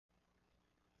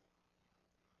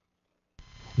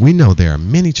We know there are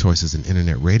many choices in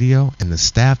internet radio, and the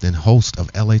staff and host of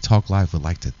LA Talk Live would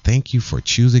like to thank you for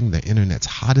choosing the internet's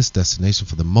hottest destination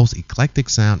for the most eclectic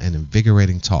sound and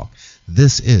invigorating talk.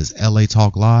 This is LA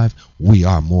Talk Live. We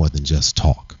are more than just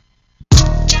talk.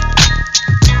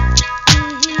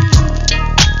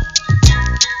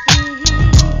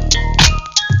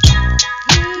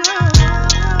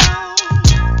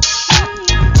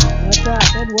 What's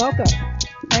up and welcome.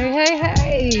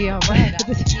 Hey. All right.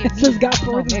 This is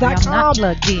GotForwards.com.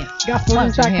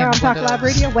 GotForwards.com Talk Live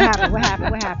Radio. What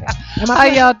happened? How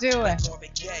y'all doing?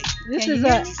 This is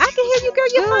I can hear you, girl.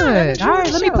 You're Good. fine. All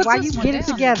right, let me put Why this you one get it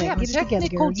down. together? Yeah, Get it together,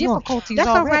 technical girl. You want- difficulties That's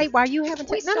all already. right. Why you haven't?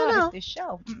 We No. started this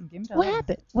show. Give me the What light.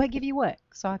 happened? What give you what?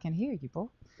 So I can hear you, boy.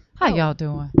 How y'all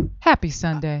doing? Happy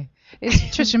Sunday. It's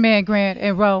Trisha, Man, Grant,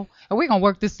 and Roe, and we're gonna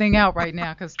work this thing out right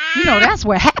now, cause you know that's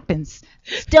what happens.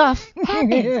 Stuff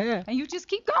happens, and you just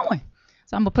keep going.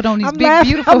 So I'm gonna put on these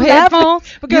beautiful headphones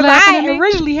because laughing I at me?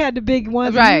 originally had the big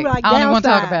ones. Right. And you were like I don't even want to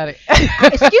talk downside.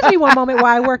 about it. Excuse me one moment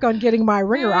while I work on getting my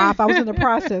ringer off. I was in the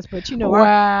process, but you know,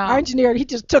 Wow. our engineer, he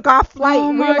just took off flight. Oh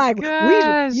And we were my like,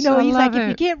 gosh, he's I like, love if you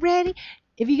it. get ready,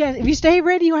 if you stay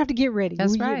ready, you don't have to get ready.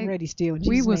 That's We're right. getting ready still. In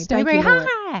We Jesus' will name. stay Thank ready. you, Lord.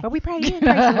 Hi. But we praise the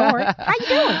Lord. How you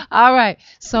doing? All right.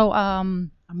 So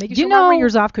I'm making You sure know- my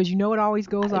ringer's off because you know it always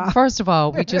goes off. first of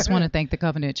all, we just want to thank the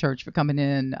Covenant Church for coming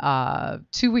in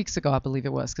 2 weeks ago, I believe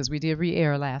it was, because we did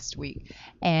re-air last week.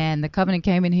 And the Covenant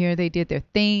came in here, they did their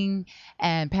thing,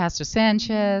 and Pastor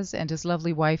Sanchez and his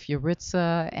lovely wife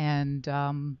Yaritza, and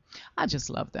I just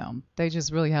love them. They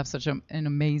just really have such an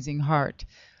amazing heart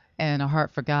and a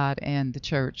heart for God and the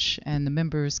church. And the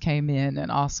members came in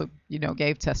and also,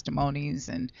 gave testimonies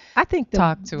and I think the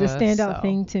talk to us, standout so.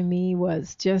 thing to me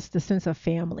was just the sense of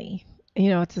family.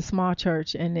 It's a small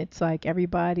church, and it's like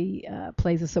everybody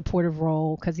plays a supportive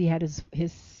role because he had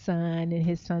his son and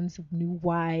his son's new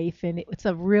wife, and it's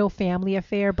a real family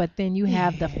affair. But then you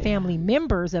have the family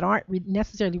members that aren't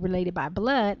necessarily related by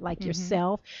blood, like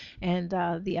yourself and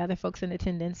the other folks in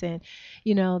attendance. And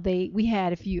we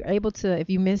had, if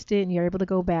you missed it and you're able to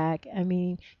go back, I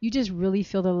mean, you just really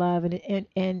feel the love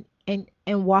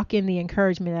and walk in the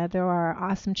encouragement that there are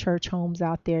awesome church homes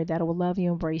out there that will love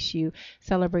you, embrace you,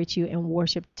 celebrate you, and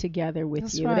worship together with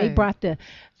That's you. right. They brought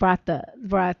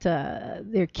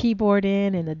their keyboard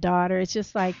in, and the daughter. It's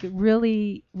just like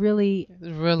really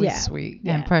yeah, sweet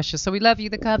yeah. and precious. So we love you,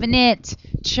 the Covenant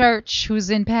Church, who's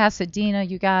in Pasadena,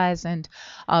 you guys. And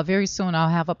very soon I'll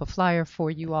have up a flyer for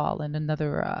you all in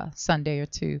another Sunday or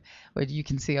two where you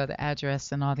can see all the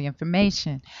address and all the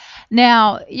information.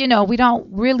 Now, we don't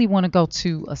really want to go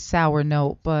to a sour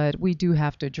note, but we do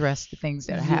have to address the things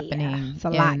that are happening it's a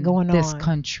lot in going this on.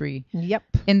 country, Yep.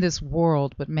 in this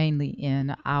world, but mainly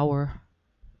in our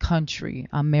country,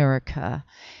 America.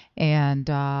 And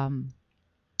I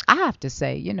have to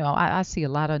say, I see a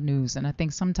lot of news, and I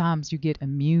think sometimes you get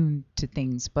immune to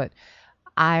things, but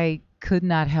I could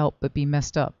not help but be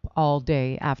messed up all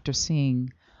day after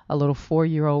seeing a little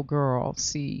 4-year-old girl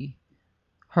see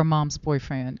her mom's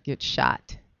boyfriend get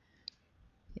shot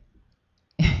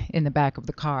in the back of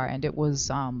the car, and it was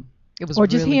Or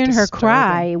just really hearing her disturbing.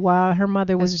 cry while her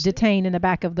mother was That's- detained in the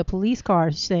back of the police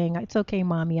car, saying, "It's okay,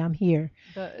 mommy, I'm here."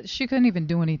 But she couldn't even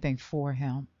do anything for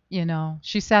him.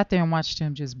 She sat there and watched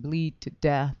him just bleed to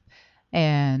death,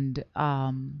 and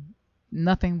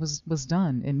nothing was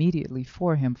done immediately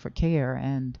for him for care.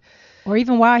 And Or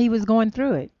even while he was going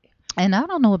through it. I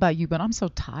don't know about you, but I'm so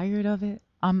tired of it.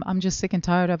 I'm just sick and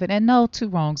tired of it. And no, two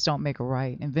wrongs don't make a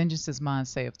right. And vengeance is mine,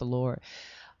 saith the Lord.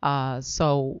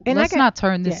 So And let's not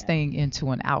turn this yeah. thing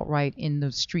into an outright in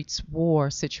the streets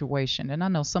war situation. And I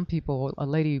know some people, a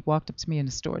lady walked up to me in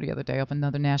the store the other day of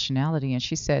another nationality, and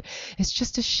she said, "It's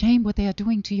just a shame what they are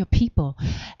doing to your people."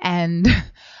 And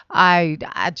I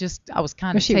was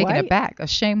kind of Was she taken white? aback. A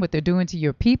shame what they're doing to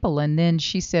your people. And then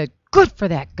she said, "Good for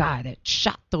that guy that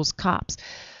shot those cops."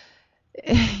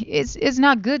 It's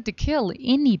not good to kill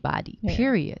anybody, Yeah.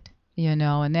 period. And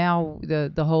now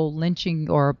the whole lynching,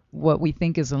 or what we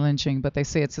think is a lynching, but they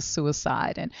say it's a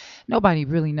suicide, and nobody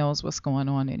really knows what's going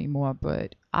on anymore.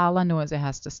 But all I know is it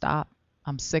has to stop.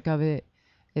 I'm sick of it.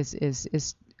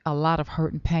 It's a lot of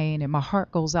hurt and pain, and my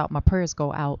heart goes out, my prayers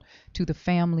go out to the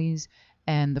families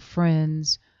and the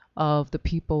friends of the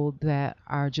people that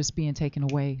are just being taken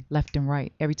away left and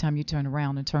right. Every time you turn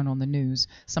around and turn on the news,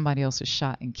 somebody else is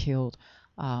shot and killed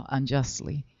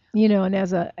unjustly. And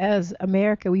as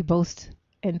America, we boast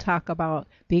and talk about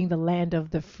being the land of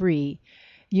the free.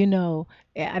 you know.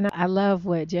 And I love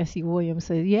what Jesse Williams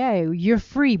says. Yeah, you're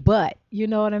free, but you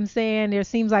know what I'm saying? There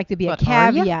seems like to be a But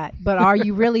are you? caveat, but are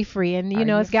you really free? And Are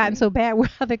you it's gotten free? so bad where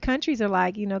other countries are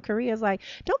like, Korea's like,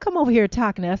 don't come over here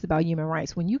talking to us about human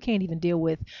rights when you can't even deal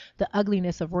with the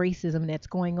ugliness of racism that's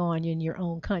going on in your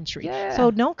own country. Yeah.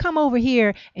 So don't come over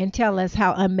here and tell us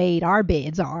how unmade our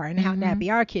beds are and how Hmm.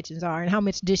 nappy our kitchens are and how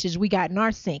much dishes we got in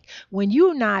our sink when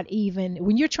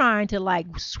you're trying to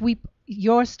like sweep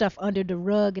your stuff under the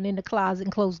rug and in the closet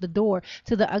and close the door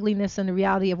to the ugliness and the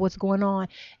reality of what's going on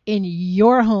in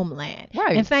your homeland.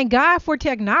 Right. And thank God for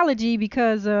technology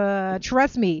because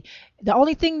trust me, the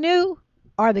only thing new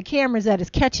are the cameras that is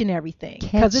catching everything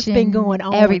because it's been Catching going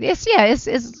on everything.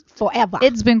 It's forever.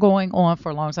 it's been going on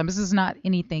for a long time. This is not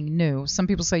anything new. Some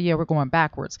people say, yeah, we're going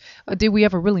backwards. Did we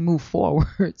ever really move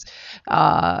forwards?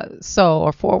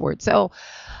 Or forward. So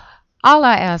all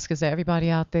I ask is that everybody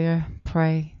out there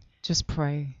pray. Just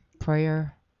pray.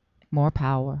 Prayer, more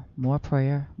power, more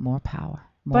prayer, more power.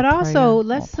 More But also, prayer, more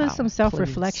let's do power, some please.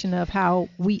 self-reflection of how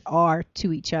we are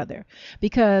to each other.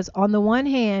 Because on the one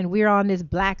hand, we're on this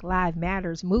Black Lives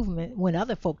Matters movement when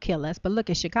other folk kill us. But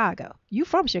look at Chicago. You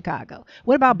from Chicago.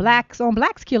 What about blacks on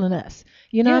blacks killing us?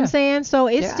 You know what I'm Yeah. saying? So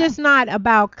it's Yeah. just not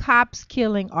about cops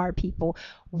killing our people.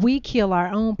 We kill our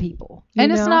own people. You And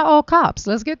know? it's not all cops.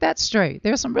 Let's get that straight.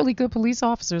 There's some really good police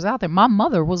officers out there. My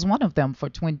mother was one of them for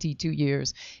 22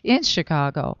 years in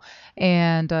Chicago.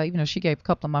 And, she gave a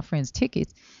couple of my friends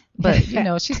tickets. But,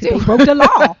 she still They broke the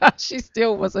law. she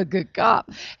still was a good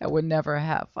cop and would never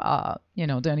have,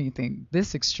 done anything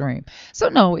this extreme. So,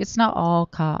 no, it's not all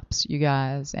cops, you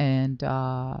guys. And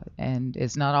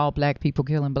it's not all black people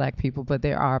killing black people. But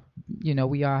there are,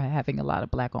 we are having a lot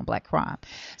of black on black crime.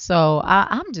 So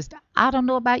I don't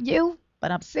know about you,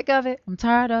 but I'm sick of it. I'm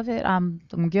tired of it. I'm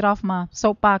going to get off my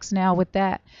soapbox now with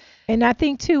that. And I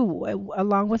think too,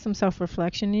 along with some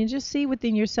self-reflection, and just see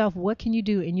within yourself what can you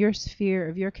do in your sphere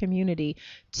of your community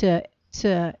to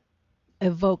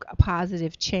evoke a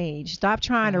positive change. Stop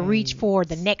trying to reach for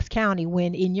the next county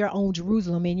when in your own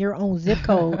Jerusalem, in your own zip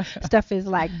code, stuff is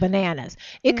like bananas.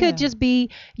 It could just be,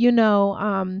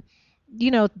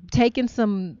 taking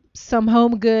some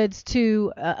home goods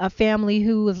to a family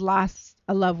who has lost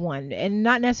a loved one, and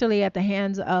not necessarily at the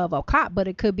hands of a cop, but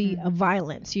it could be a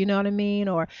violence, you know what I mean,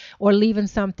 or leaving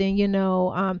something,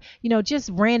 just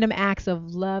random acts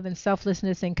of love and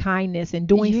selflessness and kindness, and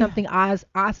doing something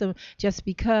awesome just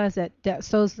because that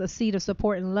sows a seed of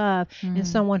support and love in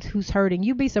someone who's hurting.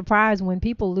 You'd be surprised when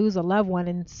people lose a loved one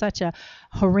in such a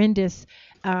horrendous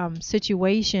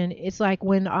situation. It's like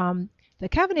when the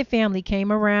Covenant family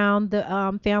came around,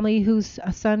 the family whose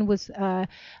son was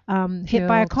hit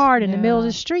by a car in the middle of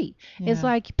the street. Yeah. It's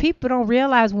like people don't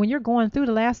realize when you're going through,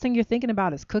 the last thing you're thinking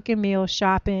about is cooking meals,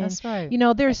 shopping. That's right.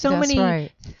 There's so That's many,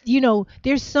 right.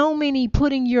 there's so many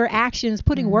putting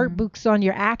workbooks on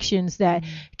your actions that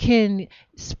can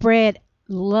spread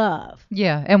love.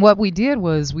 Yeah. And what we did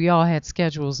was we all had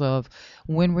schedules of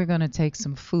when we're going to take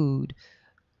some food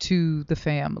to the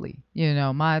family.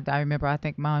 I remember, I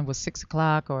think mine was 6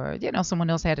 o'clock, or someone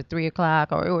else had it 3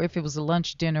 o'clock, or if it was a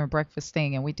lunch, dinner, breakfast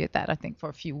thing. And we did that, I think, for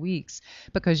a few weeks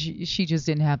because she just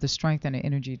didn't have the strength and the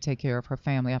energy to take care of her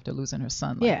family after losing her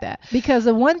son like that. Because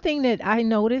the one thing that I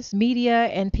noticed, media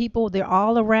and people, they're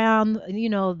all around,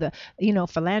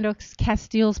 Philando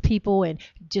Castile's people, and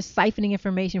just siphoning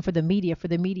information for the media.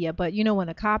 But when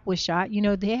a cop was shot,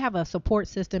 they have a support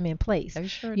system in place. They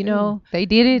sure you do. know They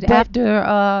did it but- after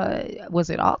was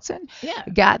it Alton? Yeah.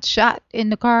 Got shot in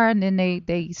the car, and then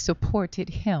they supported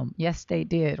him. Yes, they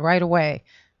did right away.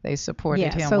 They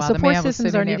supported him so while the support man was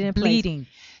systems sitting are there needed in place. bleeding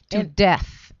to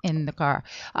death in the car.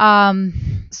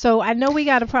 So I know we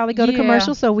got to probably go to Yeah,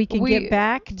 commercial so we can we- get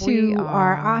back we to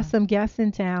our are. awesome guests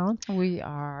in town. We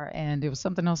are, and there was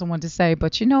something else I wanted to say,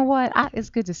 but you know what? It's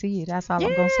good to see you. That's all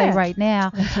I'm gonna say Yeah. right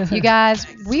now. You guys,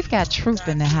 we've got Troop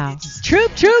in the house.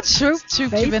 Troop. Troop in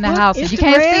the Facebook, house. And you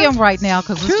can't Instagram. see them right now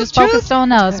because we're Troop, just focused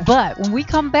on us. But when we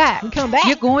come back, you're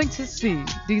back. going to see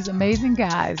these amazing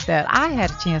guys that I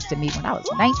had a chance to meet when I was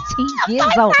 19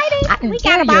 years old. I didn't We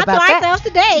tell got you about to about that. ourselves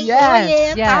today.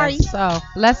 Yes, Sorry. So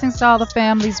blessings to all the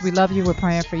families. We love you. We're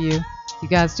praying for you. You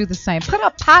guys do the same. Put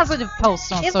up positive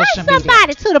posts on Invite social media.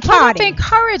 somebody to the Put up party.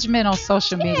 encouragement on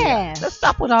social media. Yeah. Let's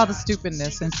stop with all the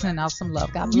stupidness and send out some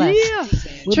love. God bless. Yeah.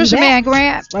 We'll be Trisha back. Man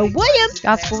Grant, Well, Williams.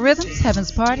 Gospel Rhythms,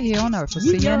 Heaven's Party here on earth. We'll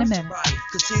see you in a minute.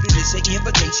 Consider this an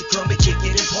invitation, come and kick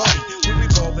it and party. We're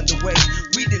evolving the way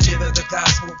we deliver the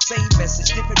gospel. Same message,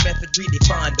 different method,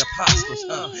 redefine the apostles.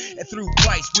 And through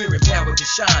Christ, we're empowered to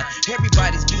shine.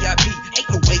 Everybody's VIP, ain't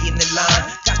no way in the line.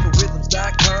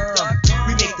 GospelRhythms.com.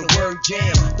 We make the word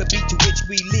jam, the beat to which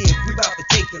we live. We about to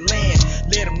take the land.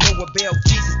 Let 'em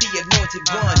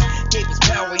anointed one. Gave us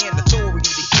power and authority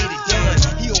to get it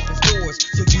done. He opens doors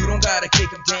so you don't gotta kick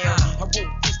them down. I wrote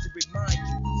this to remind you,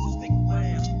 so stick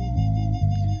around.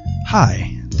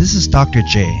 Hi, this is Dr.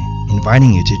 J,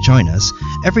 inviting you to join us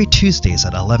every Tuesdays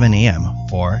at 11 a.m.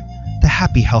 for the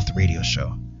Happy Health Radio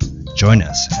Show. Join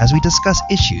us as we discuss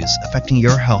issues affecting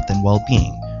your health and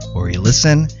well-being, where we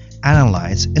listen,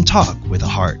 analyze, and talk with a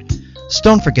heart. So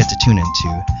don't forget to tune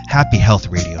into Happy Health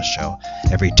Radio Show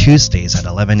every Tuesdays at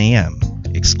 11 a.m.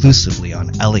 exclusively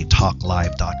on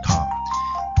latalklive.com.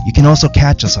 You can also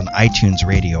catch us on iTunes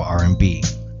Radio R&B,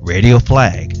 Radio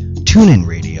Flag, TuneIn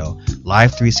Radio,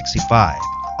 Live 365,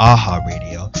 AHA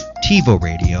Radio, TiVo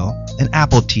Radio, and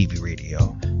Apple TV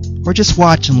Radio. Or just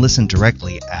watch and listen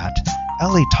directly at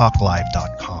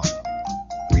latalklive.com.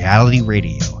 Reality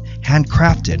radio,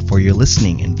 handcrafted for your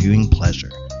listening and viewing pleasure.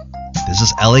 This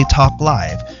is LA Talk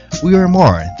Live. We are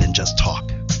more than just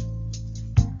talk.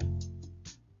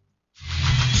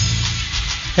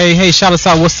 Hey, shout us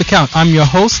out. What's the count? I'm your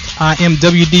host. I am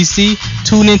WDC.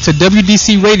 Tune in to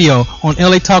WDC Radio on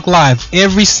LA Talk Live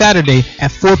every Saturday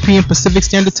at 4 p.m. Pacific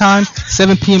Standard Time,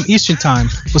 7 p.m. Eastern Time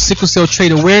for sickle cell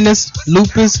trait awareness,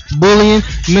 lupus, bullying,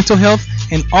 mental health,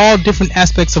 and all different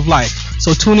aspects of life.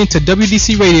 So tune in to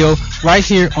WDC Radio right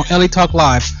here on LA Talk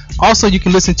Live. Also, you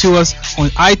can listen to us on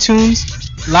iTunes,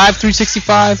 Live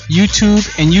 365, YouTube,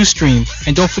 and Ustream.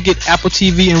 And don't forget Apple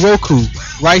TV and Roku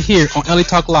right here on LA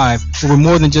Talk Live, where we're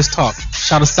more than just talk.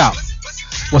 Shout us out.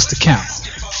 What's the count?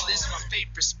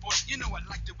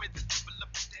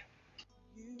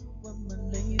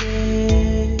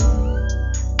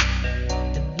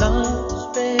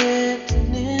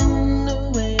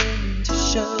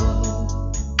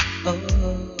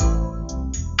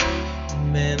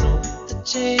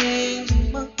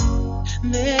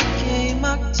 There came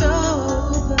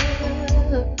October,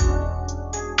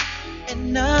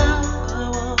 and now I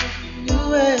want you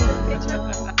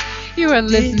well. You are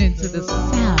listening to the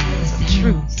sounds of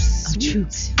truth.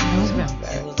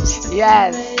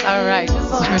 Yes. All right. This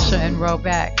is Trisha and Roe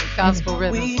back. Gospel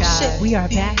Rhythms, guys. We are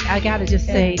back. I gotta just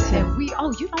say to you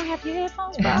don't have your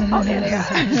headphones, bro. Oh,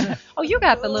 yeah. Oh, you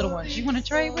got the little ones. You want to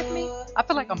trade with me? I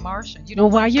feel like a Martian. Well,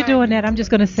 while you're doing that, I'm just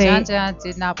gonna say John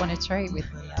did not want to trade with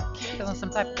me. I'm feeling some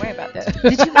type of way about that.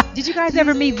 Did you guys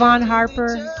ever meet Von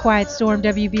Harper, Quiet Storm,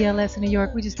 WBLS in New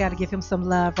York? We just got to give him some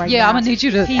love right now. Yeah, I'm gonna need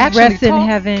you to he actually rests in talk.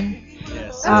 Heaven.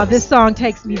 Yes. This song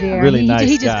takes me there. Really nice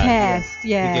He just guy. passed.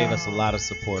 Yeah. He gave us a lot of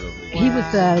support over there. He was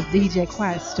the DJ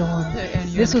Quiet Storm. And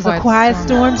This you're was a Quiet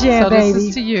Storm jam, so baby. this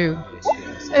is to you.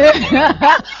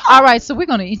 All right, so we're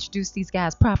going to introduce these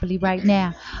guys properly right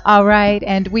now. All right,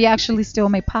 and we actually still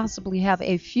may possibly have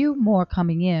a few more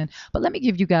coming in, but let me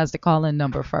give you guys the call-in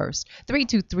number first.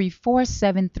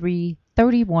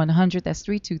 323-473-3100. That's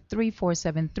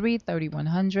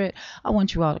 323-473-3100. I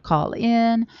want you all to call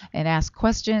in and ask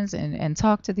questions and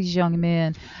talk to these young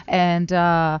men. And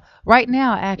right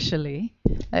now, actually,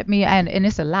 and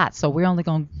it's a lot, so we're only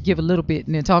going to give a little bit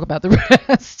and then talk about the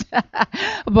rest.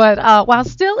 But while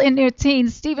still in their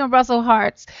teens, Stephen Russell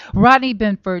Hartz, Rodney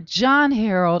Benford, John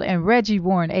Harold, and Reggie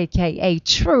Warren, a.k.a.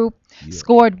 Troop,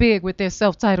 scored big with their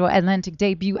self-titled Atlantic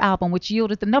debut album, which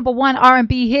yielded the #1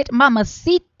 R&B hit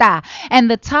Mamacita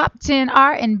and the top 10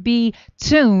 R&B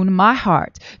tune My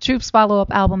Heart. Troop's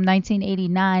follow-up album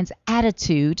 1989's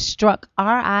Attitude struck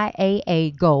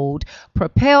RIAA Gold,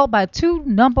 propelled by 2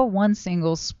 #1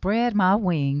 singles, Spread My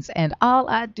Wings and All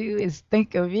I Do Is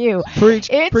Think of You. Preach,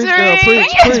 girl, preach.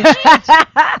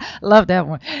 Love that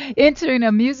one. Entering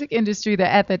a music industry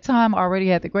that at that time already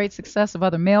had the great success of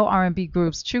other male R&B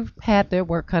groups, Troop had their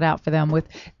work cut out for them with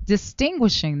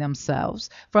distinguishing themselves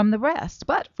from the rest.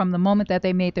 But from the moment that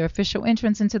they made their official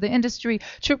entrance into the industry,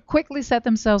 Troop quickly set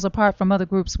themselves apart from other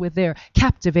groups with their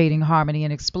captivating harmony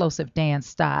and explosive dance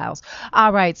styles.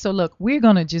 All right, so look, we're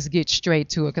going to just get straight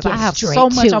to it because I have so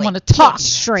much I want to talk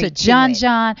to John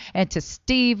and to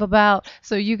Steve about.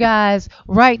 So you guys,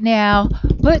 right now,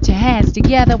 put your hands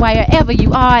together wherever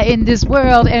you are in this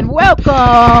world and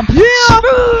welcome Troop!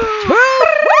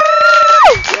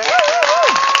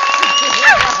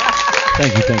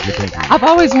 Thank you. I've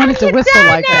always wanted to whistle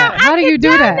like that. How do you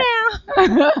do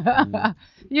that?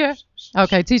 Yeah.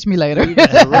 Okay, teach me later.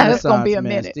 It's going to be a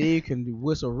minute. Steve can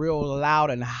whistle real loud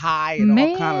and high and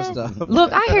all kind of stuff.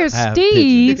 Look, I hear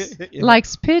Steve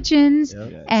likes pigeons,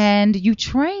 and you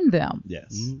train them.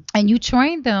 Yes. And you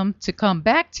train them to come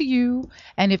back to you,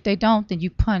 and if they don't, then you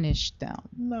punish them.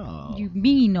 No. You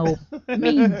mean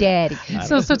daddy.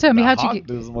 So tell me, how'd you get...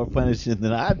 does more punishing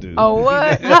than I do. Oh,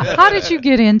 what? How did you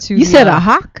get into... You said a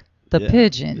hawk? The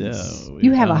pigeons. Yeah,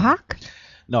 You have a hawk?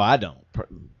 No, I don't.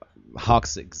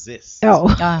 hawks exist. Oh,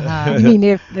 Uh-huh. you mean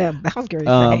if the house girl?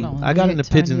 Hold on, I got let me into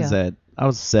turn you pigeons up. at I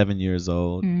was 7 years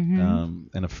old, Mhm.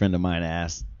 and a friend of mine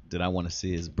asked, "Did I want to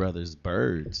see his brother's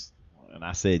birds?" And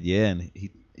I said, "Yeah." And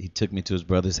he took me to his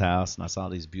brother's house, and I saw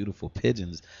these beautiful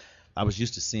pigeons. I was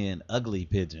used to seeing ugly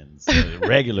pigeons,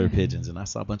 regular pigeons, and I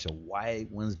saw a bunch of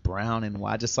white ones, brown and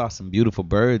white. I just saw some beautiful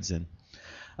birds, and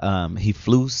he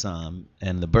flew some.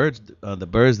 And the birds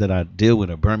that I deal with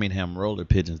are Birmingham roller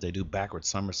pigeons. They do backward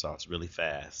somersaults really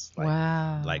fast,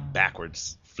 Wow. like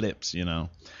backwards flips,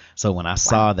 So when I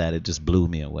saw that, it just blew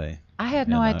me away. I had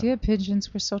no And, idea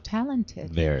pigeons were so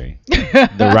talented. Very,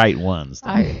 the right ones.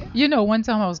 One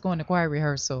time I was going to choir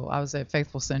rehearsal. I was at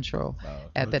Faithful Central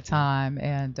at the time,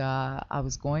 and I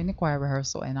was going to choir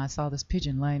rehearsal, and I saw this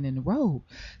pigeon laying in the road.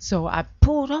 So I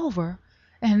pulled over,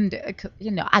 and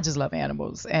I just love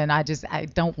animals, and I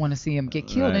don't want to see him get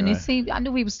killed. And I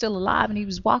knew he was still alive, and he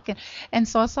was walking, and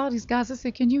so I saw these guys. I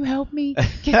said, "Can you help me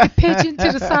get the pigeon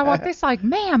to the sidewalk?" They're like,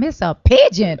 "Ma'am, it's a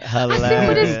pigeon." I said,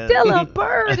 "But it's still a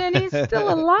bird, and he's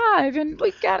still alive, and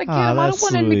we gotta get him. I don't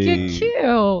want him to get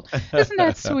killed." Isn't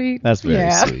that sweet? That's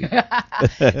very sweet.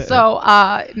 So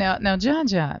now, John,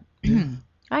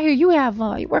 I hear you have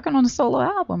you're working on a solo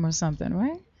album or something,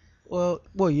 right?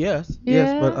 Well, yes,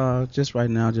 Yeah. but just right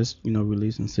now, just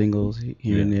releasing singles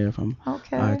here and there from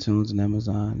Okay. iTunes and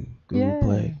Amazon, Google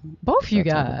Play. Both you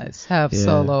That's all guys have Yeah.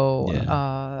 solo.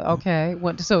 Yeah. Okay.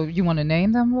 So you want to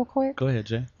name them real quick? Go ahead,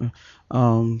 Jay.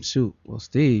 Shoot. Well,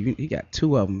 Steve, he got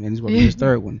two of them, and he's working on his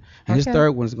third one. And his Okay.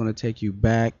 third one is going to take you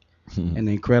back. An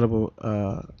incredible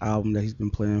album that he's been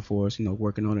playing for us,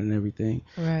 working on it and everything.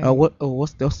 Right.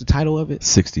 What's the title of it?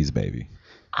 60s baby.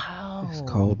 Oh. It's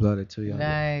Cold Blooded too, y'all.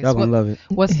 Nice. Y'all gonna love it.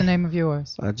 What's the name of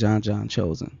yours? John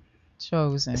Chosen.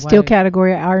 Chosen. Still Why-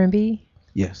 category R&B.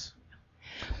 Yes.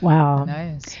 Wow.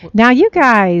 Nice. Now you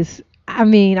guys, I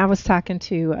was talking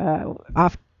to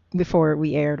off before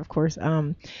we aired, of course.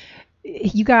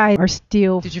 You guys are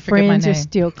still Did you forget my friends. You're name?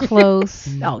 still close.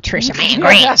 Oh, Trisha, man,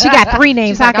 great. She got three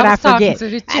names. She's How like, could I I was talking forget? to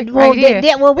this chick Well, right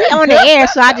here. well, we on the air,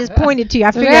 so I just pointed to you.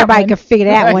 I figured that everybody one. could figure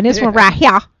that one. This one right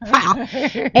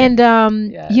here. And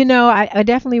Yes. I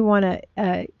definitely want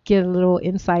to get a little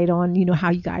insight on how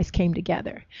you guys came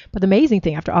together. But the amazing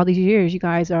thing, after all these years, you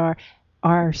guys are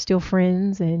still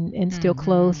friends and still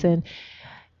close. And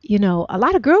a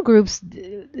lot of girl groups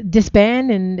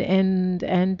disband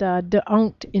and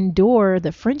don't endure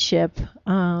the friendship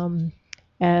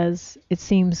as it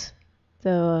seems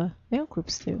the male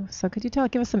groups do. So could you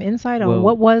give us some insight on Well-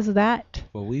 what was that?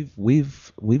 Well,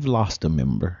 we've lost a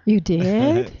member. You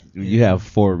did? You have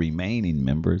 4 remaining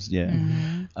members,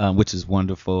 which is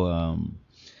wonderful.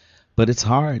 But it's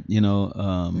hard,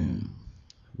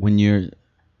 when you're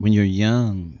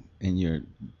young and you're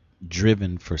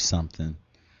driven for something.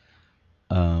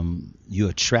 You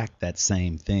attract that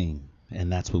same thing, and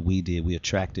that's what we did. We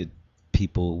attracted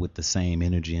people with the same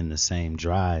energy and the same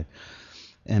drive.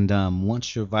 And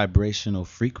once your vibrational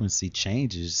frequency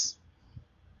changes,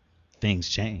 things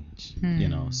change,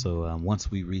 So once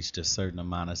we reached a certain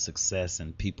amount of success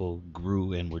and people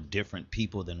grew and were different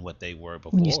people than what they were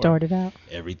before, When you started out?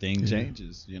 everything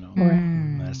changes,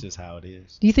 That's just how it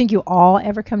is. Do you think you all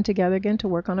ever come together again to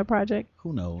work on a project?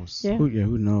 Who knows? Yeah.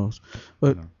 Who knows?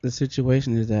 But the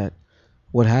situation is that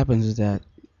what happens is that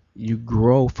you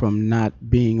grow from not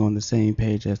being on the same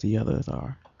page as the others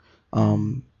are.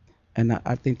 And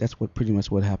I think that's pretty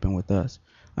much what happened with us.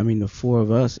 The 4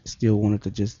 of us still wanted to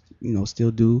just, still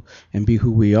do and be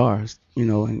who we are,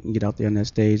 and get out there on that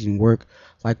stage and work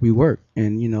like we work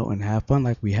and, and have fun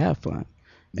like we have fun.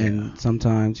 Yeah. And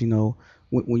sometimes,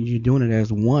 when you're doing it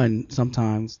as one,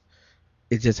 sometimes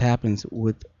it just happens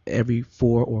with every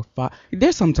 4 or 5.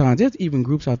 There's even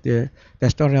groups out there that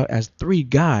started out as 3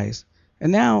 guys,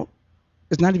 and now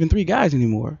it's not even 3 guys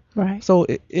anymore. Right. So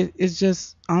it's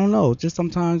just, I don't know, just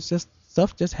sometimes just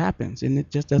stuff just happens and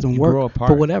it just doesn't You work grow apart.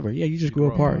 for whatever. Yeah, you just grow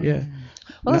apart. Yeah.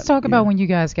 Well, let's talk about when you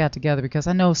guys got together, because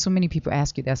I know so many people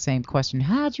ask you that same question.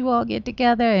 How'd you all get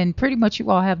together? And pretty much you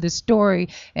all have this story.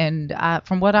 And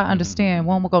from what I understand,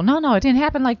 one will go, no, it didn't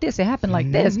happen like this. It happened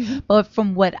like this. But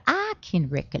from what I can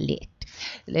recollect,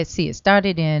 let's see, it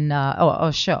started in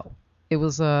a show. It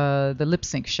was the lip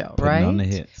sync show, Putting right? on the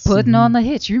hits. Putting on the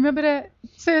hits. You remember that?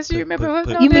 Sis, you remember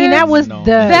Putting on You the mean that Hits? was No.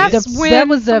 that That's when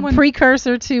was the someone-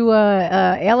 precursor to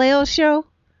LL show?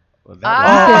 Well,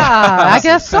 that I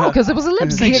guess so, because it was a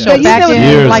lip sync Yeah, show you back know- in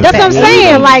Years like That's what I'm ago.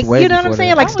 saying. Like, Way you know what I'm before saying?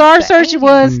 that. Like, That Star was the Search 80s.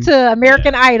 was to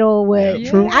American Idol. With, Yeah.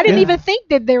 True. I didn't Yeah. even think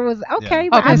that there was. Okay, Yeah.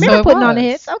 but I Okay, so remember it putting on the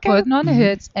was hits. Okay. putting on the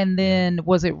hits, and then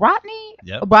was it Rodney?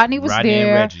 Yep. Rodney was Rodney and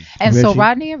there, Reggie. and so Reggie.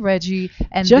 Rodney and Reggie,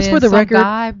 and Just then for the some record,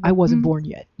 guy, I wasn't Mhm. born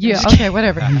yet. Yeah, okay,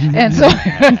 whatever. And so,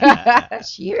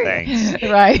 Thanks.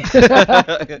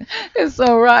 right. And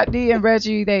so Rodney and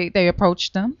Reggie, they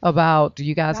approached them about, do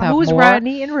you guys have Who's more?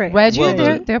 Rodney and Reggie? Reggie,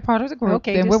 Well, they're part of the group.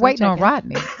 Okay, and just we're so waiting on checking.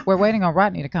 Rodney. We're waiting on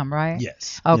Rodney to come, right?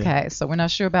 Yes. Okay, so we're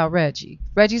not sure about Reggie.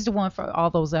 Reggie's the one for all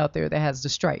those out there that has the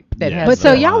stripe. That Yeah. has But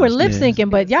so the- y'all were Yeah. lip syncing,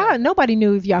 but y'all nobody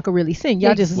knew if y'all could really sing.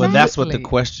 Y'all just Well, that's what the Exactly.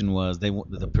 question was.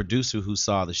 The producer who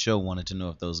saw the show wanted to know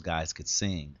if those guys could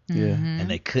sing, Yeah. Mhm. and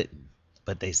they couldn't.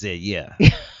 But they said yeah.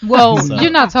 Well, So-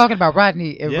 you're not talking about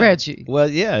Rodney and Yeah. Reggie. Well,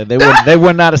 yeah, they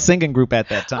were not a singing group at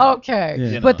that time. Okay, Yeah.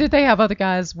 You but know. did they have other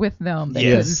guys with them that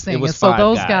Yes, couldn't it sing? was And so 5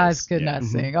 those guys. guys could Yeah. not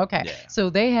Mhm. sing. Okay, Yeah. so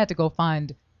they had to go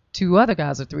find 2 other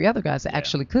guys or 3 other guys that Yeah.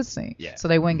 actually could sing. Yeah. So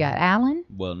they went and got Alan.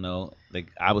 Well, no,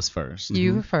 I was first.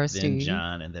 You were first, Then Steve.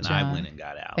 John, and then John. I went and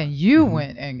got Alan. And you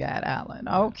went and got Alan.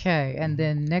 Okay, and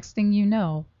then next thing you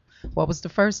know, what was the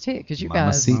first hit? Because you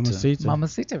guys, Mamacita.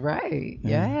 Mamacita, right?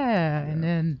 Yeah. Yeah. And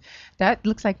then that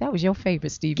looks like that was your favorite,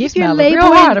 Steve. Give You your smiling label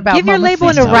real hard and- about give your label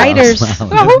and the Mamacita. writers.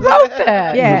 Well, who wrote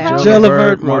that? Yeah. Who wrote Joe it?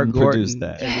 Levert, Mark Mark Gordon, produced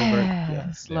that.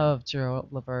 Yes, Yeah. love Gerald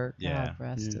Levert. Yeah. God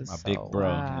rest Yeah. his My soul. big bro,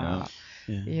 Wow.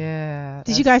 Yeah. Yeah.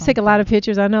 Did you guys take a lot of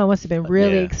pictures? I know it must have been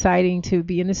really Yeah. exciting to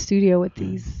be in the studio with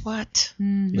these What?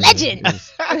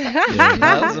 legends. Yeah,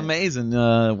 that was amazing.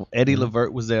 Eddie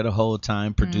Levert was there the whole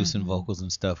time producing vocals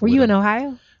and stuff. Were with you in him.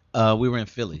 Ohio? We were in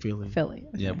Philly. Philly.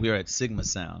 Yeah, we were at Sigma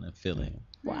Sound in Philly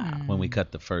Wow. when we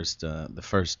cut our first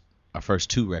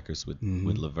 2 records with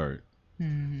Levert.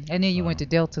 And then you went to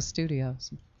Delta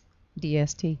Studios,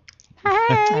 DST.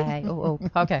 Hey. Hey,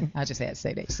 okay. I just had to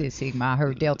say that. Sigma. I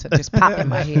heard Delta just pop in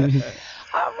my head.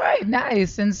 All right,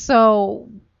 nice. And so,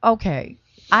 okay,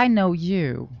 I know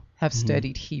you have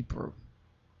studied Hebrew,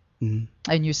 Mhm.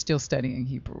 and you're still studying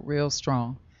Hebrew, real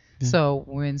strong. Yeah. So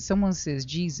when someone says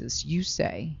Jesus, you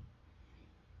say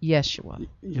Yeshua.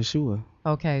 Yeshua.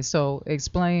 Okay, so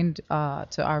explain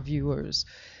to our viewers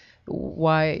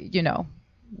why,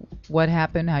 what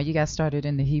happened, how you got started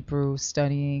in the Hebrew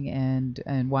studying,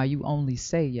 and why you only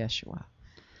say Yeshua.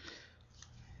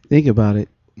 Think about it.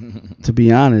 To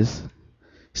be honest,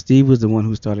 Steve was the one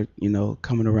who started,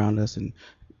 coming around us and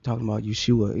talking about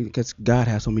Yeshua, because God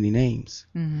has so many names,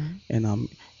 Mm-hmm. and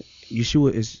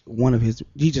Yeshua is one of his.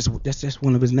 That's just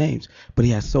one of his names, but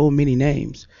he has so many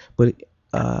names. But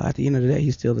at the end of the day,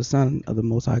 he's still the Son of the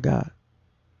Most High God.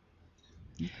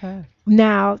 Okay.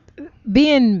 Now,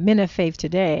 being men of faith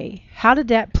today, how did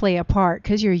that play a part?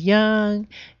 Because you're young,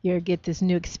 you get this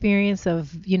new experience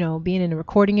of, being in the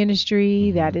recording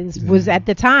industry. That was at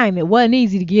the time, it wasn't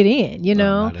easy to get in,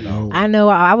 Not at all. I know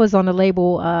I was on a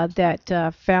label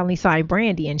that finally signed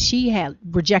Brandy, and she had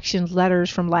rejection letters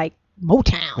from like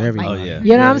Motown. Everybody. Oh, yeah.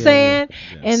 You know what I'm saying?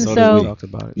 Yeah. And So so, did we talked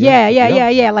about it.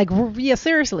 yeah. Like,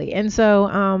 seriously. And so,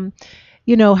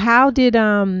 how did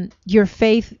your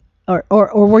faith,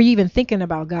 or were you even thinking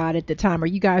about God at the time, or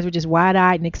you guys were just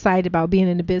wide-eyed and excited about being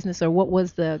in the business, or what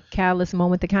was the catalyst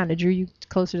moment that kind of drew you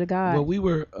closer to God? Well, we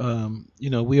were,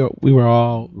 we were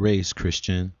all raised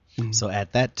Christian, Mhm. so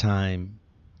at that time,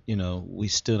 we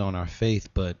stood on our faith,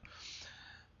 but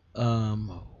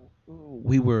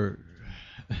we were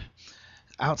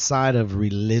outside of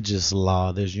religious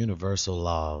law. There's universal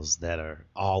laws that are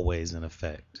always in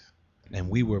effect, and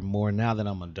we were more, now that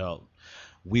I'm adult,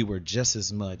 we were just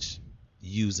as much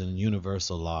using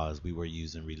universal law as we were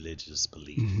using religious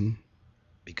belief. Mhm.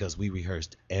 Because we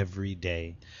rehearsed every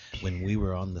day. When we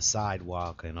were on the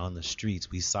sidewalk and on the streets,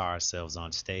 we saw ourselves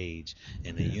on stage,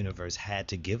 and the universe had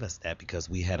to give us that because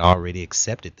we had already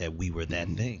accepted that we were that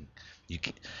thing.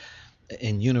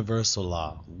 In universal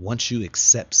law, once you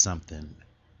accept something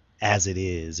as it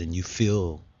is and you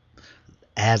feel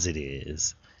as it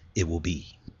is, it will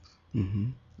be.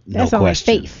 Mhm. That's no only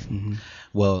question. faith. Mhm.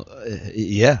 Well,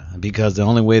 yeah, because the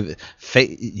only way that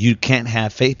faith, you can't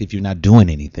have faith if you're not doing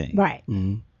anything. Right.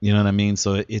 Mhm. You know what I mean?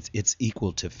 So it's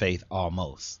equal to faith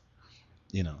almost,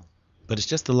 but it's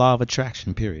just the law of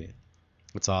attraction, period.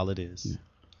 That's all it is.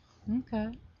 Okay.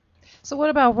 So what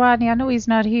about Rodney? I know he's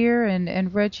not here,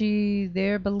 and Reggie,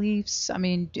 their beliefs. I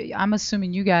mean, I'm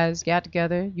assuming you guys got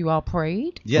together, you all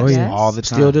prayed. Yes, Oh, yeah. all the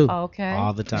time. Still do. Okay.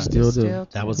 All the time. Still do.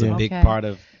 That was Yeah. a big part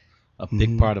of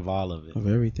Mhm. part of all of it. Of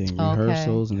everything, Okay.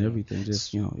 rehearsals and everything.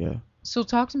 Just yeah. So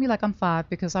talk to me like I'm 5,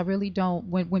 because I really don't.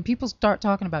 When people start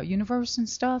talking about universe and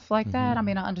stuff like that, I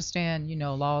mean, I understand,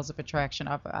 laws of attraction.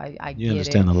 I You get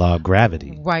understand it. the law of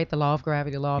gravity. Right, the law of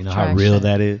gravity, the law You of know attraction. how real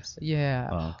that is? Yeah.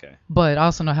 Oh, okay. But I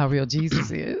also know how real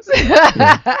Jesus is.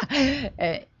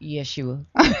 Yeshua.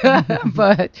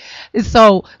 But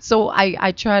so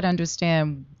I try to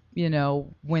understand,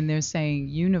 when they're saying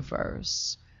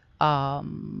universe,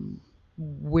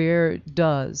 where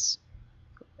does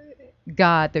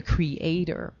God, the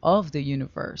creator of the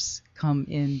universe, come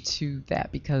into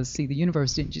that? Because see, the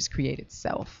universe didn't just create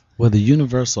itself. Well, the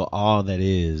universal all that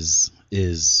is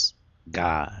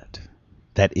God.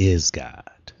 That is God.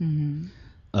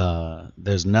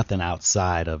 There's nothing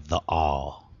outside of the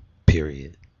all,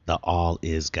 period. The all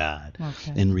is God.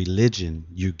 Okay. In religion,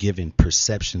 you're given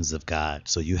perceptions of God.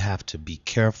 So you have to be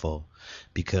careful,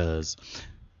 because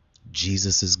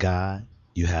Jesus is God.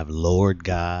 You have Lord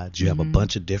gods. You have a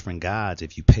bunch of different gods.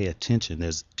 If you pay attention,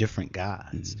 there's different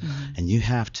gods. And you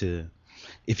have to,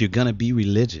 if you're going to be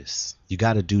religious, you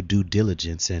got to do due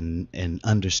diligence and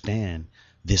understand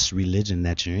this religion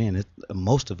that you're in.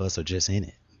 Most of us are just in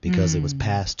it because it was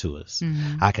passed to us.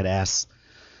 I could ask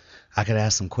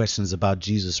some questions about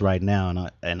Jesus right now,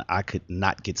 and I could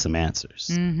not get some answers.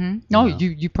 No,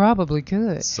 you probably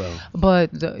could. So, but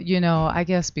I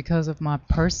guess because of my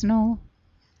personal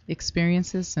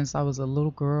experiences since I was a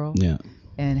little girl,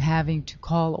 and having to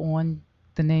call on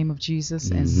the name of Jesus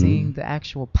and seeing the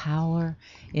actual power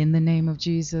in the name of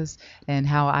Jesus, and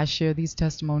how I share these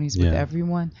testimonies with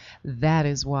everyone, that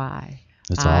is why.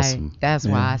 That's awesome. That's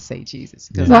why I say Jesus,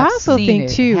 because Well, I I've also seen think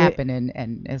it too, happen,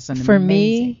 and it's an For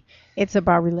amazing. me, it's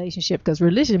about relationship, because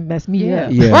religion messed me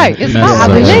up. Yeah. Right, it's Yeah. not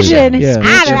My Yeah. religion, Yeah.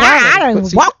 I done But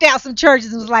see- walked out some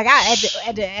churches and was like,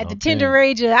 at the Okay. tender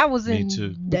age, I was Me in too.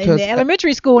 the Because-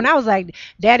 elementary school, and I was like,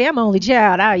 Daddy, I'm only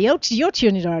child. Your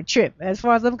children are a trip. As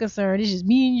far as I'm concerned, it's just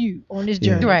me and you on this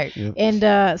journey. Right. Yep.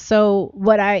 And so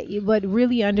what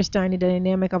really understanding the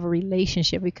dynamic of a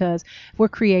relationship, because we're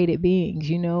created beings,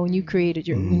 when you created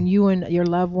when you and your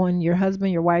loved one, your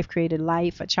husband, your wife created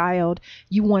life, a child,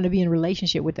 you want to be in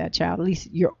relationship with that child. At least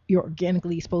you're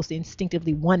organically supposed to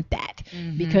instinctively want that,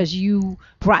 because you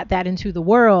brought that into the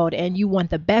world and you want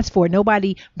the best for it.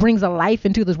 Nobody brings a life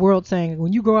into this world saying,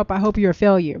 when you grow up, I hope you're a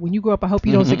failure. When you grow up, I hope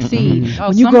you don't succeed. Oh,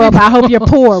 When you some grow up, people- I hope you're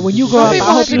poor. When you grow Some up, I people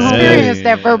hope have you're experienced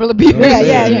that verbal abuse.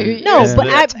 No,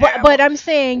 Yeah. but I'm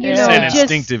saying, You said just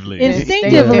instinctively.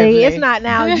 instinctively, it's not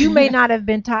now. You may not have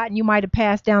been taught, and you might have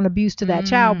passed down abuse to that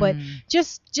child, but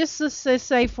just to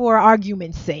say, for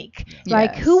argument's sake,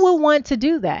 like, Yes. who would want to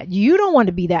do that? You don't want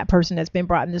to be that person that's been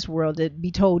brought in this world to be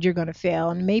told you're going to fail.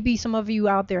 And maybe some of you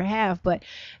out there have, but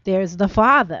there's the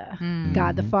Father,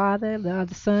 God the Father, God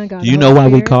the Son, God. Do you the know Holy why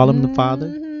we Spirit. call him the Father?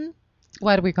 Mhm.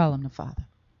 Why do we call him the Father?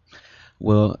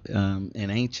 Well, in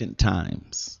ancient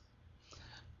times,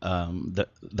 the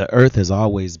earth has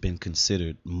always been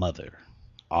considered mother,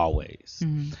 always.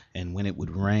 And when it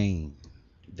would rain,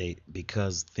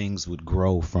 because things would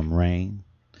grow from rain,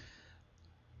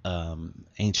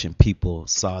 ancient people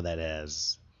saw that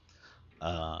as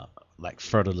like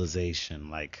fertilization,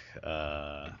 like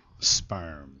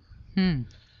sperm.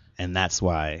 And that's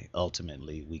why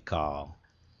ultimately we call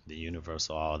the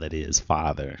universal all that is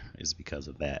Father, is because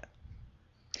of that.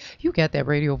 You got that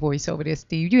radio voice over there,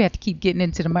 Steve. You have to keep getting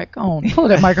into the microphone. Pull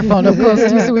that microphone up close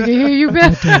to you so we can hear you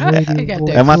better. You got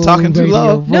that Am I talking too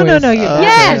low? No.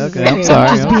 Yes. Okay, I'm You're sorry.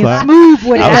 just I'm being sorry. smooth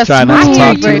with it. I was trying not to I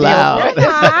talk hear too you. loud.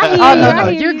 I No,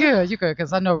 hear you're you. good. You're good,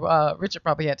 because I know Richard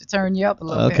probably had to turn you up a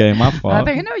little bit. Okay, my fault. I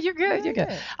think, no, you're good. You're good.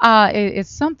 It's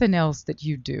something else that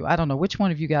you do. I don't know which one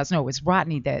of you guys know. It's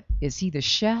Rodney. Is he the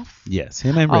chef? Yes,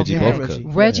 him and Reggie Okay. both cook. Reggie.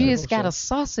 Reggie Yeah. has got a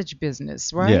sausage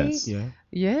business, right? Yes. Yeah.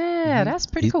 Yeah, that's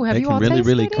pretty cool. Have They you can all really, tasted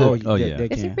really it? cook. Oh, they- yeah. they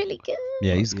Is it can. really good?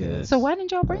 Yeah, he's good. So why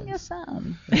didn't y'all bring us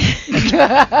some? He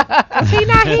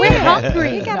not here. We're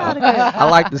hungry. He got all the good. I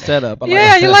like the setup.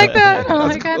 Yeah, you like that? Oh,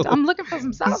 That's my God. cool. I'm looking for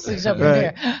some sausage up Right.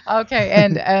 in here. Okay,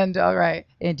 and all right.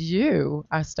 And you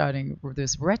are starting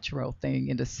this retro thing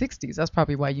in the 60s. That's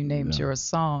probably why you named your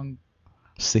song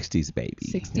 60s baby.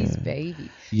 60s Yeah. Baby.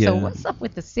 Yeah. So what's up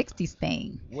with the 60s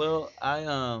thing? Well,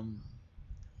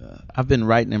 I've been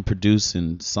writing and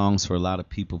producing songs for a lot of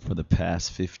people for the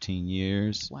past 15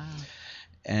 years. Wow.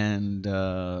 And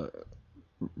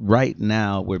right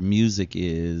now, where music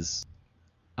is,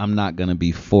 I'm not going to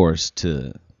be forced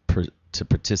to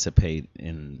participate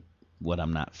in what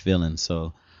I'm not feeling.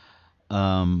 So,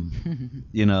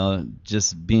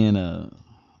 just being a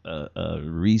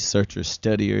researcher,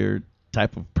 studier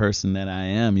type of person that I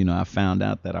am, I found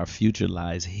out that our future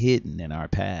lies hidden in our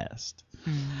past.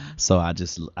 So I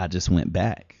just went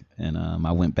back, and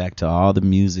I went back to all the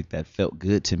music that felt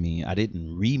good to me. I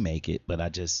didn't remake it, but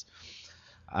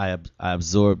I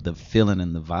absorbed the feeling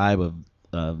and the vibe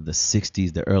of the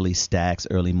 60s, the early Stax,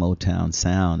 early Motown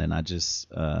sound, and I just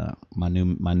my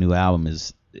new album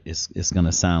is it's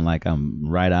gonna sound like I'm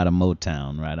right out of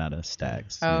Motown, right out of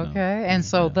Stax. Okay, and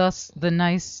so thus the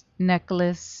nice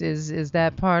necklace is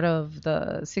that part of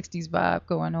the 60s vibe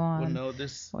going on? Well, no,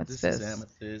 this What's is this?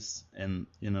 amethyst, and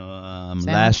Amethyst.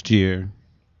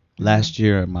 last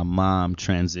year my mom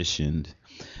transitioned,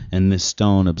 and this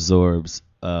stone absorbs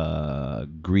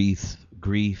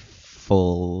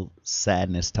griefful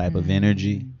sadness type of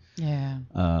energy. Yeah.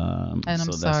 And And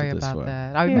I'm so sorry that's what about this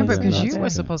that. for. I remember Yeah, because it's you were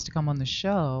okay. supposed to come on the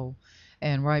show,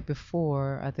 and right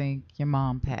before I think your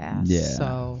mom passed. Yeah.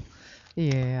 So,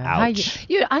 yeah. Ouch.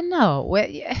 I know. Well,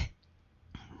 yeah.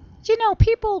 You know,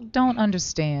 people don't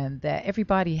understand that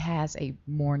everybody has a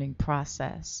mourning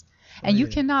process, and you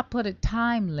cannot put a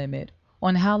time limit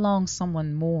on how long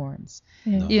someone mourns.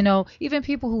 Yeah. You know, even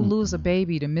people who lose a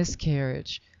baby to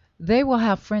miscarriage, they will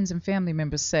have friends and family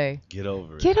members say, Get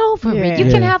over it. "Get over it. Yeah.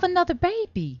 You can Yeah. have another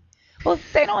baby." Well,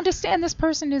 they don't understand this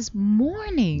person is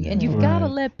mourning, and you've got to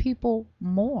Right. let people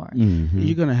mourn. Mhm.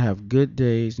 You're gonna have good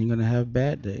days and you're gonna have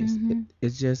bad days.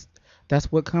 It's just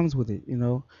that's what comes with it, you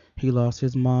know. He lost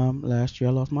his mom last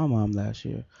year. I lost my mom last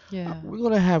year. Yeah. We're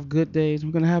gonna have good days.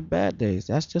 We're gonna have bad days.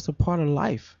 That's just a part of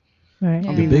life. Right.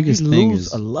 Yeah. I The mean, biggest when you thing lose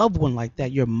is- a loved one like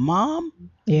that, your mom.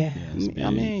 Yeah. Yeah, it's I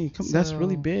big. mean, that's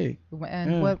really So- big.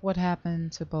 And Yeah. what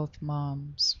happened to both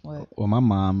moms? What Well, my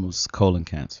mom was colon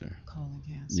cancer. colon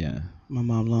cancer? Yeah. My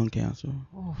mom lung cancer.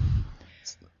 Oof.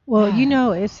 Well, you God.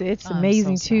 know, it's I'm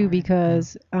amazing so too sorry.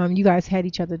 because you guys had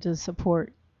each other to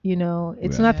support. You know,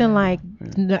 it's Right. nothing Yeah. like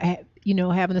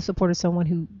having the support of someone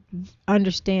who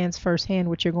understands firsthand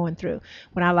what you're going through.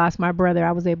 When I lost my brother,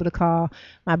 I was able to call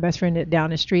my best friend down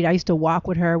the street. I used to walk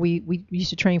with her. We used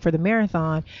to train for the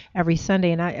marathon every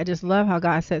Sunday, and I just love how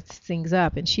God sets things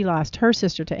up. And she lost her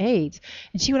sister to AIDS,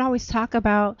 and she would always talk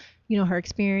about her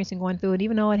experience and going through it,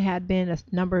 even though it had been a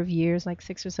number of years, like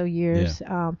 6 or so years.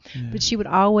 But she would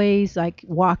always like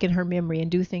walk in her memory and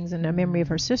do things in the memory of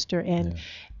her sister. And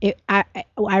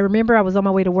I remember I was on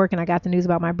my way to work and I got the news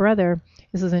about my brother.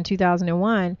 This was in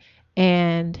 2001,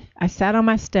 and I sat on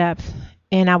my steps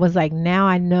and I was like, now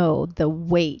I know the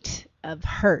weight of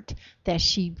hurt that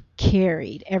she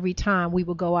carried every time we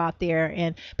would go out there,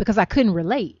 and because I couldn't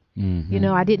relate,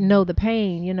 I didn't know the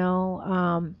pain,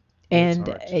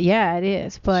 and yeah, it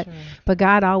is. But Sure. but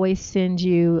God always sends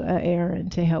you Aaron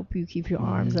to help you keep your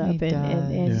arms up He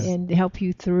does. and help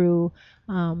you through.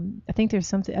 I think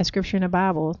there's a scripture in the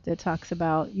Bible that talks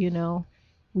about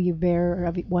we bear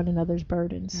of one another's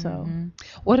burdens. So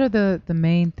What are the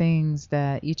main things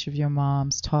that each of your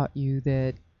moms taught you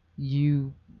that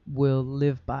you will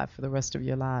live by for the rest of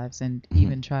your lives and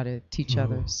even try to teach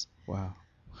others? Wow.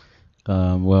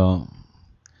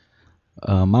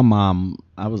 My mom,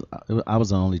 I was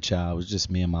the only child. It was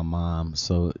just me and my mom.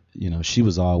 So she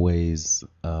was always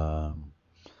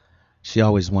she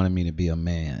always wanted me to be a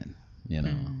man.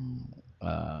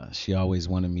 She always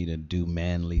wanted me to do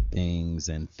manly things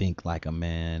and think like a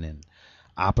man and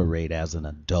operate as an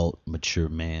adult, mature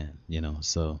man.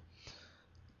 So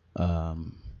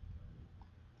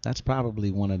that's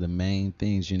probably one of the main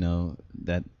things.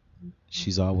 That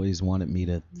she's always wanted me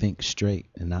to think straight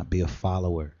and not be a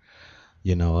follower.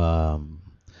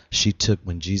 She took,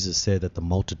 when Jesus said that the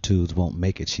multitudes won't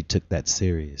make it, she took that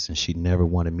serious, and she never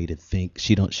wanted me to think.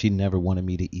 She never wanted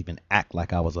me to even act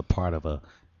like I was a part of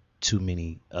too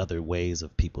many other ways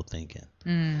of people thinking.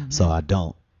 So I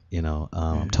don't.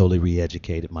 I'm totally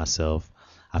re-educated myself.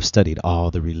 I've studied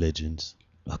all the religions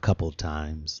a couple of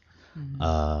times.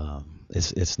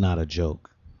 It's not a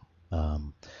joke.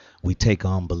 We take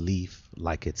on belief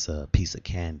like it's a piece of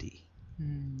candy,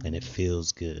 and it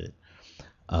feels good.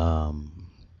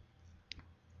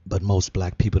 But most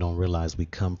black people don't realize we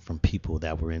come from people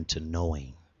that were into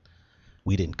knowing.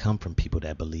 We didn't come from people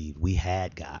that believed. We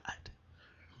had God.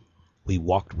 We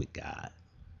walked with God.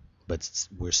 But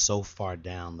we're so far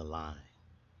down the line.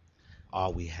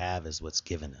 All we have is what's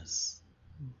given us.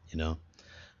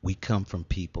 We come from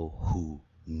people who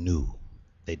knew.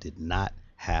 They did not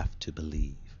have to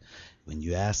believe. When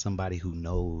you ask somebody who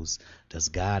knows, does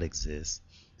God exist?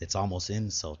 It's almost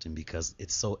insulting because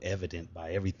it's so evident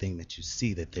by everything that you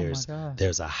see that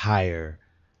there's a higher,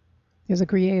 there's a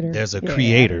creator. there's a Yeah.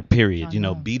 creator, period. I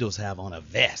know. Beatles have on a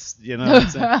vest, what I'm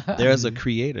saying? There's a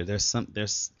creator.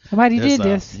 Somebody there's did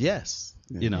this. Yes,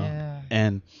 Yeah.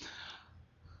 and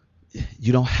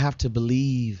you don't have to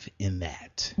believe in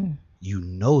that. you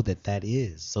know that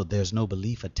is. So there's no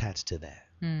belief attached to that.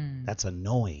 Mm. That's a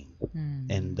knowing. Mm.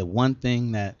 And the one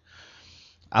thing that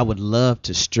I would love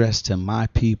to stress to my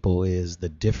people is the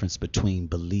difference between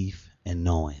belief and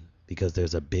knowing, because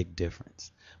there's a big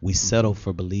difference. We settle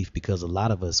for belief because a lot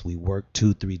of us, we work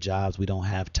 2-3 jobs. We don't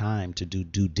have time to do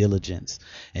due diligence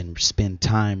and spend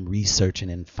time researching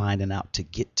and finding out to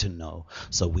get to know.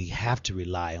 So we have to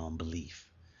rely on belief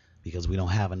because we don't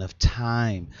have enough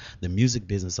time. The music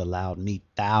business allowed me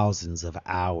thousands of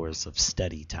hours of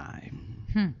study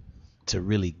time to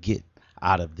really get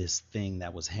out of this thing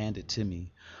that was handed to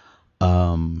me.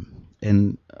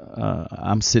 And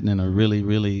I'm sitting in a really,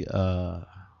 really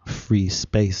free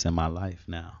space in my life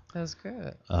now. That's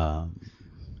good.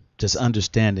 Just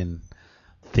understanding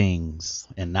things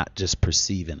and not just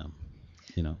perceiving them,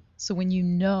 you know. So when you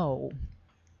know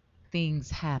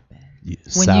things happen, when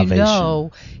Salvation. you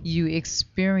know you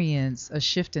experience a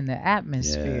shift in the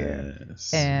atmosphere,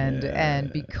 Yes,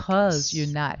 and because you're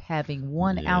not having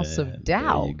 1 ounce of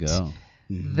doubt, there you go.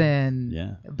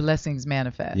 then blessings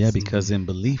manifest. Yeah, because in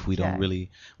belief we don't Okay.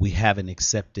 really, we haven't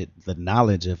accepted the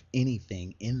knowledge of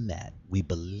anything in that. We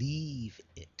believe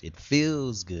it. It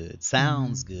feels good,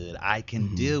 sounds good. I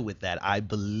can deal with that. I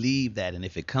believe that. And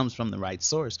if it comes from the right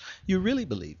source, you really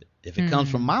believe it. If it comes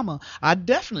from mama, I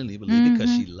definitely believe it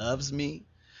because she loves me.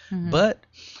 But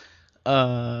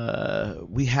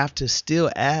we have to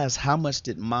still ask, how much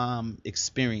did mom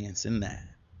experience in that?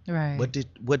 Right.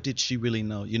 What did she really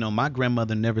know? You know, my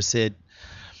grandmother never said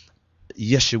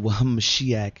Yeshua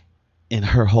HaMashiach in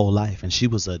her whole life, and she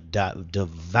was a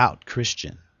devout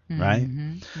Christian, right?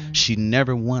 She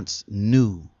never once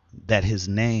knew that his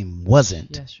name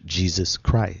wasn't Yeshua. Jesus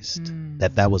Christ,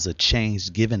 that was a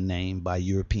changed given name by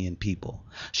European people.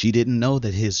 She didn't know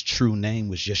that his true name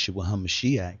was Yeshua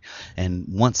HaMashiach. And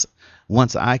once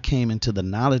I came into the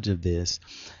knowledge of this,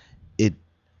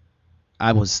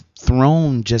 I was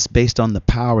thrown just based on the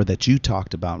power that you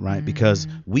talked about, right? Because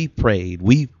we've prayed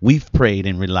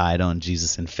and relied on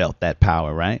Jesus and felt that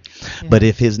power, right? Yeah. But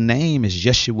if his name is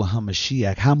Yeshua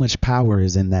HaMashiach, how much power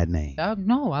is in that name?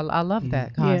 No, I love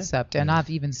that concept. And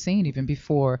I've even seen, even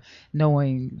before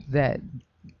knowing that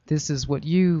this is what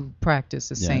you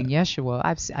practice, is saying Yeshua.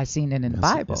 I've seen it in the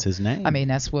Bible. It's his name. I mean,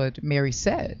 that's what Mary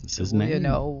said. It's his name. You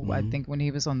know, I think when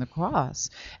he was on the cross.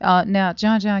 Now,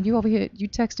 John, you over here, you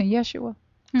texting Yeshua?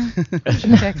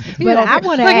 But I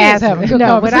want to ask.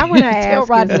 No, but I want to ask. Tell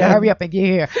Rodney is, to hurry up and get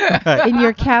here. in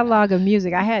your catalog of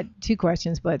music, I had 2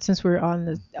 questions, but since we're on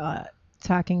the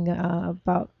talking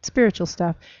about spiritual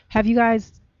stuff, have you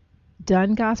guys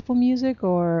done gospel music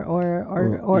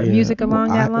or music along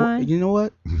that line? You know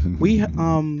what? We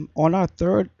on our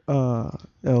third LP,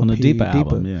 On the Deeper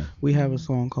album, we have a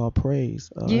song called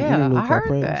Praise. Yeah, interlude I called heard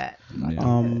Praise. that.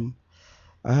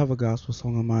 I have a gospel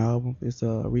song on my album. It's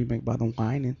a remake by the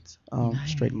Winans.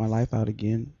 Straighten My Life Out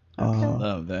Again.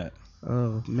 Love that.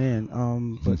 Oh man.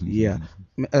 But yeah,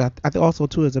 I think also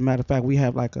too, as a matter of fact, we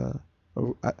have like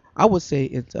I would say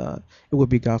it would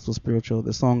be gospel spiritual.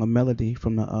 The song "A Melody"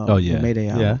 from the the Mayday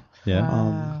album.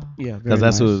 Wow. Because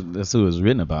that's who it was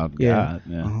written about. God.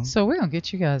 Yeah. So we're gonna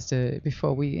get you guys to,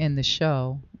 before we end the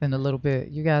show in a little bit,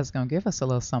 you guys gonna give us a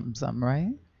little something,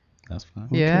 right? That's fine.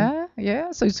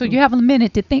 Yeah. So you have a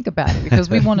minute to think about it, because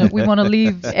we wanna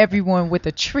leave everyone with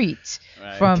a treat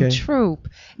from Troop.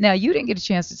 Now, you didn't get a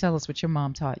chance to tell us what your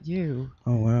mom taught you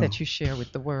that you share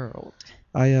with the world.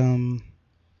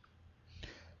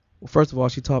 First of all,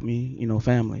 she taught me,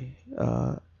 family.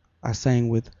 I sang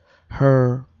with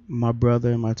her, my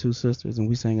brother, and my 2 sisters, and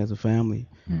we sang as a family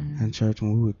in church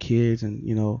when we were kids.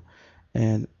 And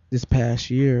and this past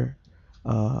year,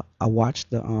 I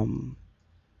watched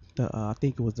I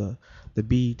think it was the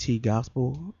BET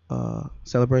Gospel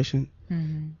celebration,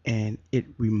 and it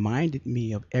reminded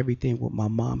me of everything what my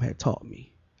mom had taught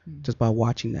me just by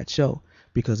watching that show,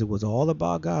 because it was all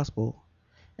about gospel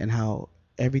and how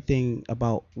everything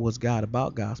about was God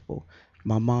about gospel.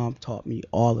 My mom taught me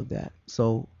all of that.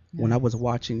 So when I was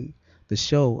watching the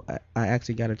show, I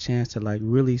actually got a chance to like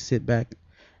really sit back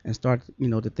and start,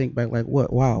 to think back like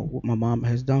what my mom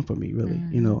has done for me, really,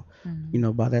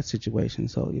 by that situation.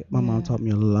 So my mom taught me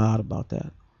a lot about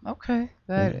that. Okay,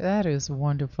 that is a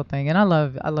wonderful thing, and I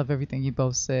love everything you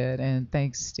both said, and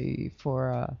thanks, Steve,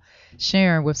 for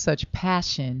sharing with such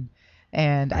passion.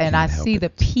 And I see the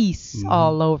peace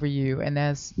all over you, and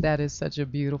that is such a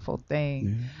beautiful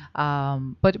thing.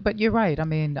 But you're right. I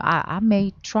mean, I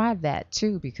may try that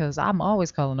too, because I'm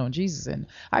always calling on Jesus. And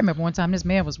I remember one time this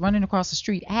man was running across the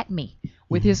street at me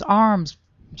with his arms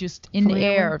just in the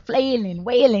air, flailing,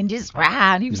 wailing, just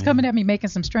rah. And he was coming at me making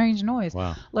some strange noise.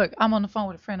 Wow. Look, I'm on the phone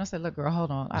with a friend. I said, look, girl,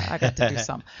 hold on. I got to do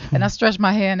something. And I stretched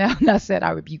my hand out and I said,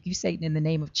 I rebuke you, Satan, in the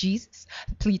name of Jesus.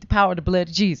 Plead the power of the blood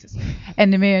of Jesus.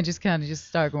 And the man just kind of just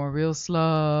started going real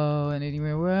slow. And then he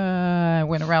went, wah, and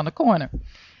went around the corner.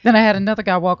 Then I had another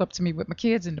guy walk up to me with my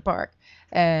kids in the park.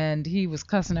 And he was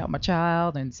cussing out my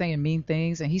child and saying mean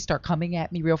things. And he started coming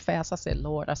at me real fast. I said,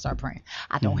 Lord, I started praying.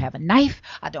 I don't have a knife.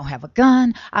 I don't have a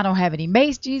gun. I don't have any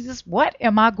mace, Jesus. What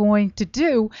am I going to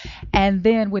do? And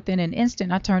then within an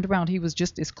instant, I turned around. He was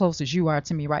just as close as you are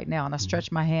to me right now. And I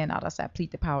stretched my hand out. I said, I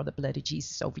plead the power of the blood of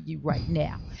Jesus over you right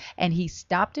now. And he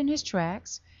stopped in his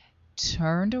tracks,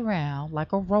 turned around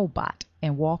like a robot,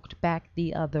 and walked back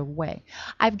the other way.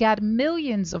 I've got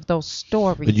millions of those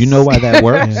stories. But you know why that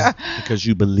works? Because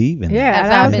you believe in it. Yeah,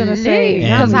 As I I was gonna believe, say.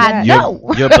 because I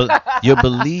know.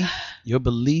 Your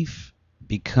belief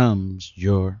becomes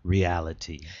your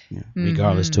reality, Yeah.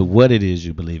 regardless to what it is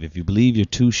you believe. If you believe you're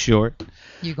too short,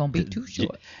 You're going to be too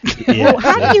short. yeah, Well,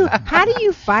 how do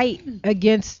you fight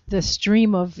against the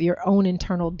stream of your own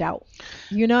internal doubt?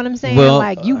 You know what I'm saying? Well,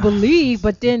 like you believe,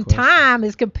 but then time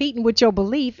is competing with your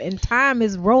belief, and time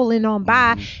is rolling on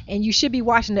by, and you should be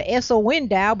watching the SON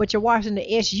dial, but you're watching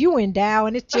the SUN dial,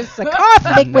 and it's just a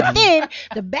conflict within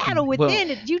the battle within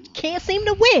it. You can't seem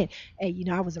to win. Hey, you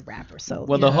know, I was a rapper, so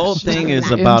well, you the know, whole thing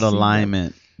is MC. about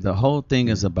alignment. The whole thing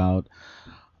is about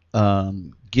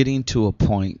getting to a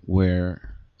point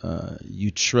where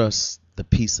you trust the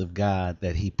peace of God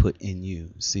that He put in you.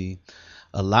 See,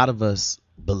 a lot of us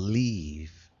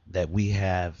believe that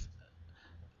we're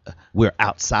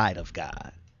outside of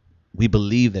God. We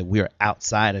believe that we're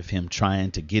outside of Him,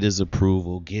 trying to get His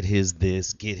approval, get His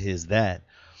this, get His that,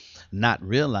 not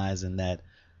realizing that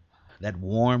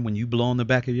warm when you blow on the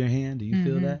back of your hand. Do you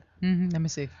feel that? Let me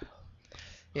see.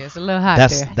 Yeah, it's a little hot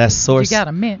there. That's source. You got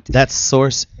a mint. That's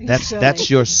source. That's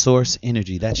your source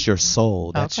energy. That's your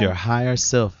soul. That's Okay. your higher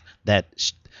self.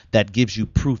 That gives you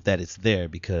proof that it's there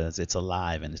because it's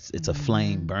alive and it's a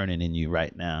flame burning in you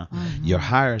right now. Your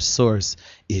higher source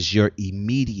is your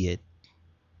immediate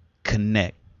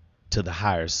connect to the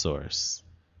higher source.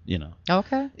 You know.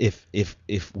 Okay.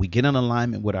 If we get in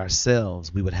alignment with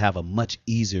ourselves, we would have a much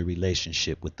easier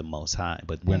relationship with the Most High.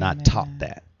 But we're not taught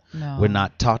that. No. We're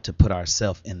not taught to put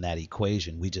ourselves in that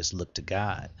equation. We just look to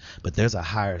God. But there's a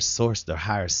higher source, the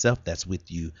higher self that's with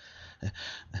you.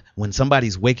 When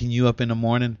somebody's waking you up in the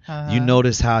morning, you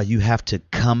notice how you have to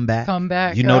come back.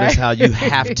 You notice how you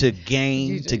have to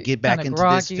gain to get back into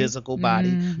this physical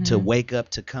body, to wake up,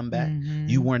 to come back.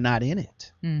 You were not in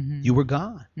it. You were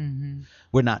gone.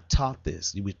 We're not taught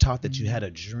this. We were taught that you had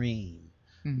a dream.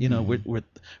 You know,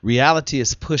 reality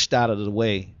is pushed out of the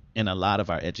way in a lot of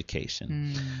our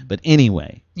education. But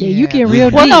anyway, you get real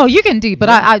deep. Well, no, you can deep, but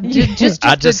I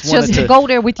just wanted to to go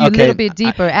there with you a okay, little bit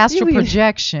deeper. Astral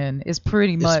projection is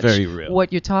pretty much very real.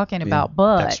 what you're talking about,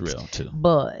 but that's real too.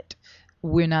 But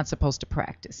we're not supposed to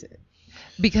practice it.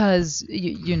 Because,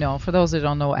 you know, for those that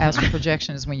don't know, astral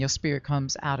projection is when your spirit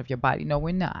comes out of your body. No,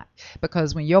 we're not.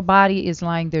 Because when your body is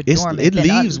lying there dormant, It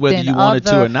leaves whether you want it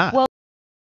to or not. Well,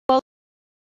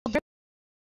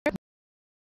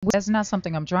 that's not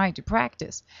something I'm trying to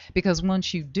practice, because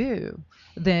once you do,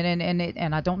 then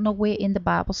and I don't know where in the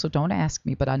Bible, so don't ask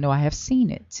me, but I know I have seen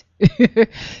it.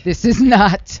 This is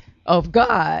not of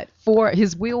God for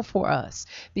His will for us,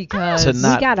 because To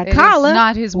not- we got a it is collar.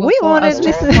 not His will We for wanna us to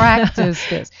listen. practice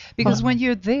this. Because when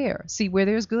you're there, see, where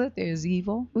there's good, there's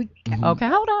evil. Okay,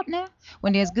 hold up now.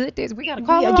 When there's good, we got a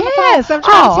caller on the phone. Yes, I'm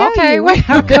trying to tell you. We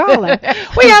got a caller.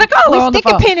 We got a caller on the Stick a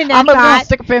phone. pin in that I'm gonna thought.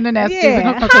 stick a pin in that. Yeah.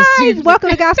 Stephen. Hi,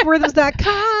 welcome to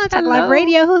gospelrhythms.com. Talk Live Hello.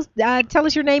 Radio. Who's tell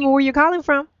us your name and where you're calling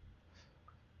from.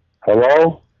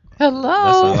 Hello? Hello.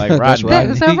 That sound like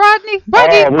Rodney. Is that Rodney?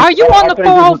 Rodney, are you on the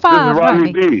 405,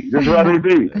 Rodney Rodney? B. This is Rodney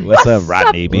B. What's up,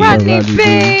 Rodney B? Rodney Rodney B.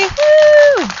 B.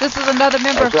 Woo! This is another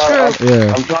member of True.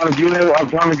 Yeah. I'm trying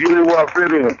to get in where I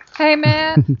fit in. Hey,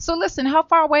 man. So listen, how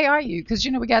far away are you? Because,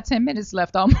 you know, we got 10 minutes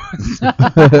left almost.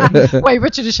 Wait,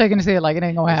 Richard is shaking his head like it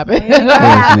ain't going to happen.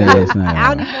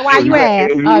 I don't even know why you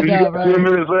asked. I know, You got right? 10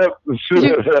 minutes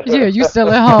left. Yeah, you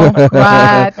still at home.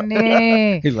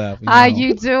 Rodney. He's laughing. How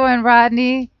you doing,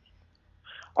 Rodney?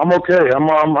 I'm okay.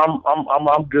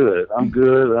 I'm good. I'm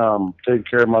good. Taking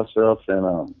care of myself,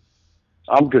 and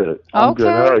I'm good. I'm good.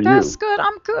 How are Okay, that's you? good.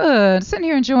 I'm good. Sitting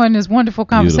here enjoying this wonderful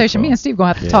conversation. Beautiful. Me and Steve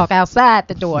gonna have to talk outside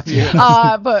the door.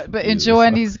 But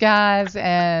enjoying these guys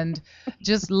and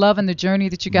just loving the journey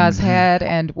that you guys had.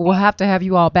 And we'll have to have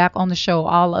you all back on the show,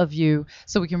 all of you,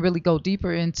 so we can really go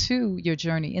deeper into your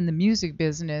journey in the music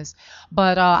business.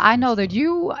 But I know that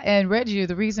you and Reggie are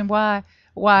the reason why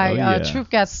why Oh, yeah. Truth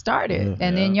got started,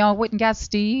 and then Yeah. y'all went and got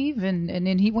Steve, and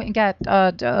then he went and got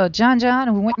John,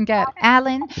 and we went and got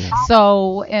Alan.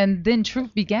 So and then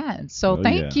Truth began. So Oh,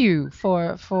 thank yeah. you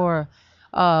for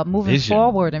moving Vision.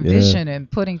 forward and Yeah. vision and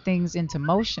putting things into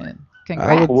motion. I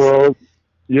Congrats. would- Well,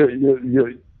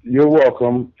 you're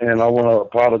welcome, and I want to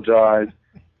apologize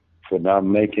for not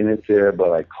making it there,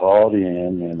 but I called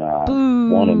in, and I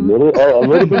want a little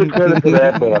bit of credit for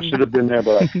that, but I should have been there,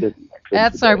 but I couldn't.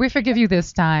 That's all right. We forgive you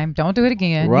this time. Don't do it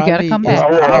again. You Rodney got to come is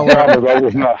back. I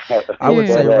was not. I would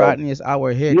say But, Rodney is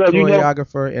our head yeah, you know-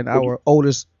 choreographer and our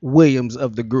Otis Williams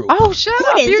of the group. Oh, shut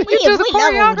up. Yes, You do the we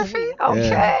love him. choreography? Okay.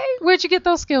 Yeah. Where'd you get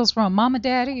those skills from? Mama,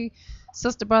 daddy,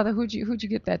 sister, brother? Who'd you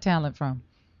get that talent from?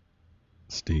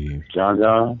 Steve. John.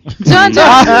 John.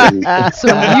 So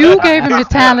you gave him the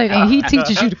talent and he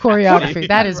teaches you the choreography.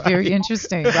 That is very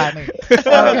interesting, Rodney. Okay. That's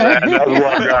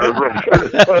why I got it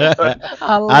right.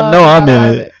 I know I'm in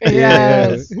love it.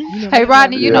 Yes. Hey,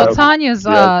 Rodney, you know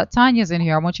Yeah. Tanya's in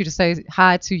here. I want you to say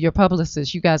hi to your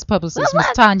publicist. You guys, publicist Miss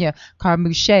Tanya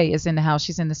Carmouche is in the house.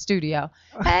 She's in the studio.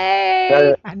 Hey.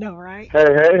 Hey, I know, right?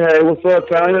 hey, what's up,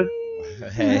 Tanya?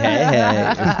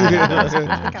 Hey.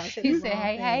 He said,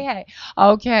 hey.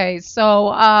 Okay, so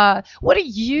what are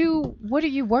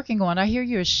you working on? I hear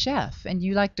you're a chef and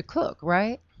you like to cook,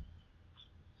 right?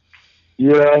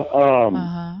 Yeah,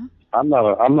 Uh-huh. I'm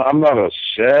not a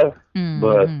chef,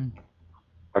 but Mhm.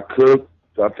 I cook.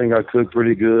 I think I cook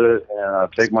pretty good, and I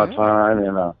take my time,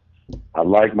 and I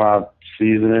like my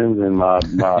seasonings and my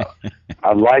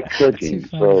I like cooking. Too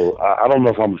funny. So I don't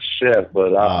know if I'm a chef, but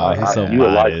He's so you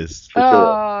would like it modest. for sure.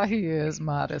 Oh, he is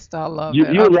modest. I love it. You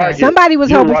would Okay. like it. Somebody was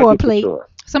You would hoping like for a it plate. sure.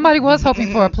 Somebody was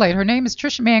hoping for a plate. Her name is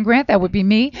Trisha Mann Grant. That would be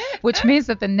me, which means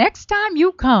that the next time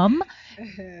you come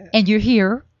and you're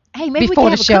here, Hey, maybe Before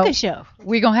we the can have show. a cooking show.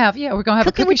 we're gonna have a Cooking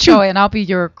cooking with show, you. and I'll be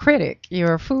your critic,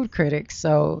 your food critic.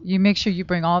 So you make sure you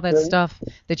bring all that Okay. stuff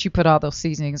that you put all those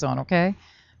seasonings on. Okay?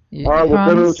 You, All right, you well,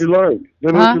 tell me promise? what you like.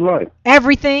 Tell me Huh? what you like.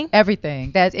 Everything.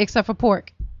 Everything. That's except for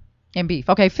pork and beef.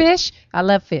 Okay, fish. I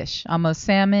love fish. I'm a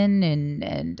salmon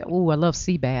and I love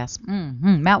sea bass.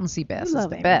 Mountain sea bass is love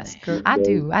the best.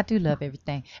 everything. I do love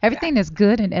everything. Everything that's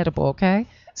good and edible. Okay,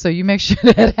 so you make sure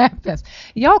that happens.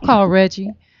 Y'all call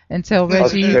Reggie and tell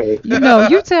Reggie. Okay.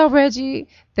 You tell Reggie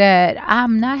that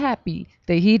I'm not happy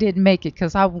that he didn't make it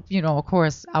because of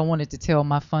course, I wanted to tell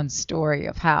my fun story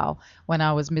of how when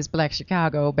I was Miss Black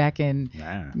Chicago back in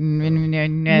In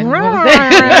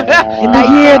the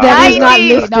year that is not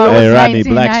listed. No, it Hey, was Rodney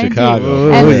Black 1990.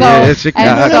 Chicago. And Oh, so, yeah, and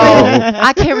Chicago. so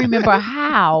I can't remember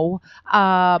how,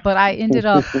 but I ended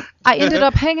up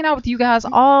hanging out with you guys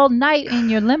all night in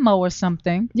your limo or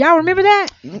something. Y'all remember that?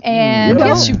 And Yeah.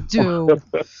 yes, you do,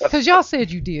 because y'all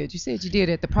said you did. You said you did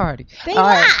at the party. They All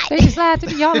right. lied. They just lied to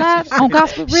me. Y'all lied on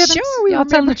Gospel Rhythms. Sure, we y'all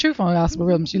telling the truth on Gospel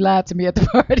Rhythms. You lied to me at the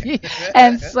party,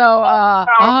 and so I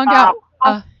hung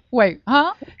out. Wait,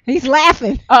 huh? He's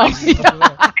laughing. Oh,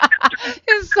 yeah.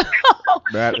 And so,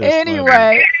 That is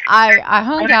anyway, I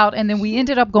hung out, and then we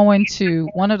ended up going to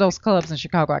one of those clubs in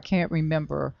Chicago. I can't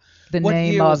remember the What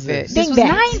name year of was it. this? This was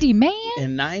Dingbats. 90, man.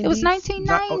 In 90? It was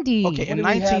 1990. Okay, in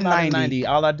What did we have out of 1990,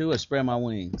 all I do is spread my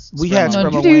wings. We Spread had my Spread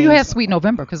No, My you had Wings. Sweet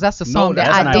November because that's the No, song that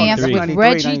that's I danced 93. with 93,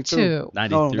 Reggie 92. to.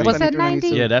 93. No, Was that 90?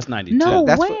 Yeah, that's 92. No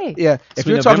That's way. yeah. If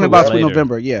Sweet you're talking November about was Sweet later.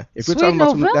 November, yeah. If you're Sweet talking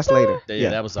about Sweet, that's November? later. Yeah,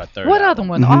 that was our third. What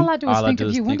album. other one? Mhm. All I do is All I think Do of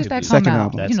Is you. When Think did of that You. come Second out?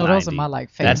 album. That's Those are 90. my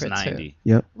favorite That's too. 90.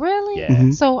 Yep. Really? Yeah.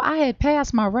 Mhm. So I had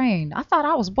passed my reign. I thought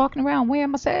I was walking around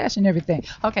wearing my sash and everything.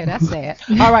 Okay, that's sad.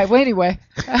 All right. Well, anyway.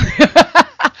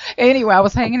 Anyway, I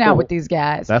was hanging out with these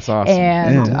guys. That's awesome.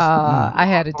 And Yeah, I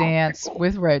had a dance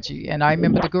with Reggie. And I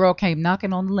remember the girl came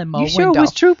knocking on the limo You sure it window.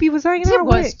 was Troop he was hanging It out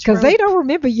was with? Because Troop. they don't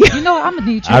remember you. You know, I'm going to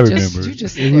need you I to just, remember. you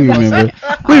just We remember.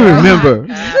 We All right. remember.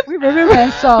 We remember.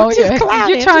 And so I'm just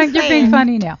clowning, you're I'm just being saying.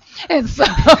 funny now. And so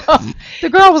the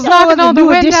girl was Y'all knocking wasn't on the New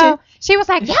window. Edition? She was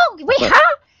like, "Yo, we her,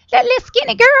 that little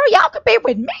skinny girl, y'all could be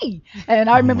with me." And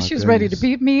I remember my she was ready to goodness.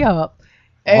 beat me up.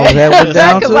 All that went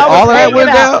down Because to- I was all that hanging went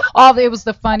out. down? It was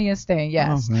the funniest thing,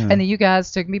 yes. Oh, man. And then you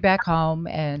guys took me back home,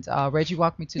 and Reggie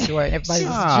walked me to the door, and everybody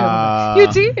was Ah. a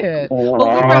gentleman. You did. But we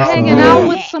were hanging out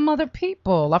with some other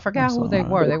people. I forgot who they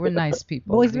were. They were nice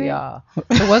people. Boys Band? Yeah.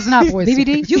 It was not Boys Band.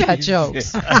 DVD? You got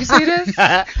jokes. You see this?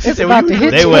 It's They about to hit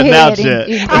they your wasn't head out in- yet.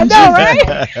 in- I know,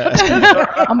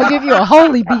 right? I'm gonna give you a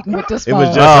holy beating with this It one.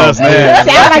 was just us, man.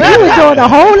 Sound like you was doing a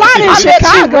whole lot in I bet you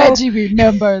Chicago. Reggie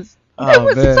remembers. It Oh,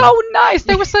 was man. so nice.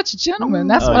 They were such gentlemen.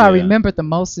 That's Oh, what I yeah. remembered the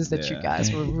most is that you Yeah.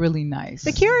 guys were really nice.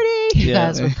 Security. You Yeah.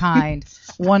 guys were kind,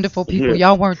 wonderful people.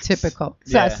 Y'all weren't typical.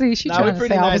 So I see she's Nah, trying we're to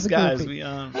pretty say I nice was a guys. groupie. We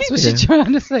That's what Yeah. she's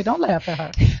trying to say. Don't laugh at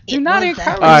her. Do not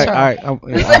encourage All right, her. all right, all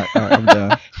right, I'm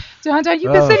done. John,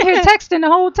 you've been sitting here texting the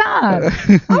whole time.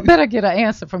 I better get an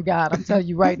answer from God. I'm telling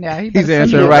you right now. He's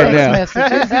answering right now. He's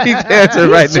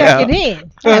answering right now. Checking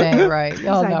in. That ain't right.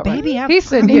 Y'all like, not baby, right. I'm He's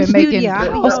sitting in here the making studio. I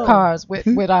don't postcards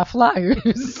with our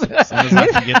flyers. As soon as I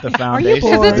get the foundation.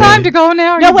 bored? Is it time to go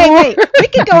now? Are No, you wait. bored? We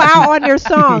can go out on your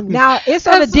song. Now, it's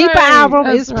on the That's Deeper right. album.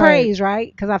 That's It's right. Praise,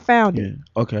 right? Because I found it.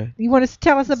 Yeah. Okay. You want to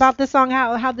tell us about this song,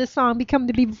 how this song become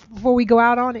to be before we go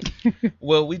out on it?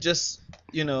 Well, we just,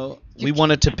 we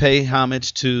wanted to pay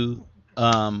homage to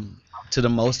the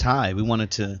Most High. We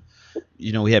wanted to,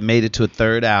 we had made it to a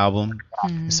third album,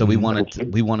 so we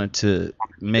wanted to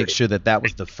make sure that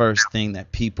was the first thing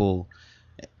that people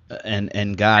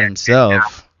and God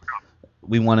Himself.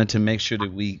 We wanted to make sure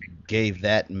that we gave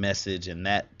that message and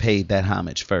that paid that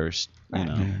homage first,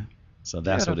 So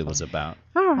that's what it was about.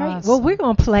 All right. Awesome. Well, we're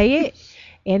going to play it.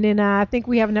 And then I think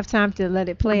we have enough time to let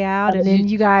it play out. And then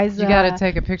you guys. You got to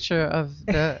take a picture of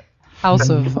the house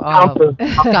of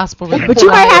gospel. But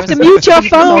you might have to mute your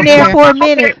phone there for a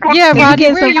minute. Yeah, so Rodney, you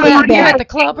get where some you at? You feedback. at the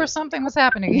club or something? What's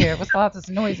happening here? What's all this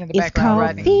noise in the It's background, called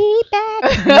Rodney?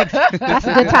 feedback. That's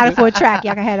a good title for a track.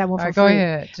 Y'all can have that one All for right, go free.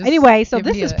 ahead. Just Anyway, so give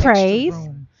this me is an extra Praise.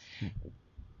 room.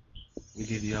 We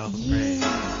give you all the praise.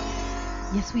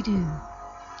 Yes, we do.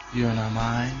 You're in our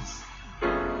minds.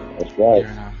 That's right. You're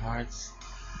in our hearts.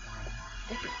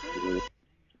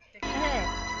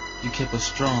 You kept us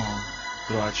strong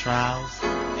through our trials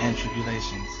and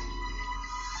tribulations.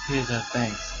 Here's our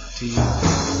thanks to you.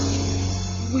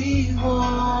 We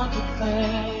want to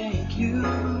thank you,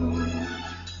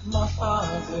 my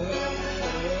Father,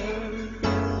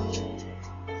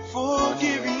 for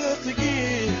giving us the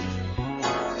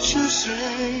gift to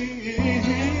sing.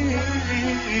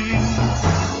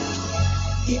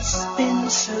 It's been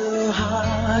so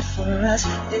hard for us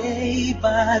day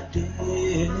by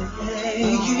day,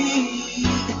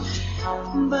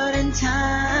 but in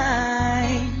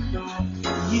time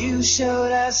you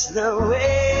showed us the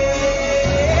way.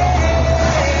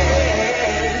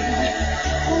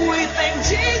 We thank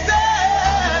Jesus,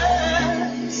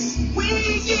 we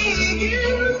give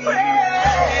you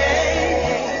praise.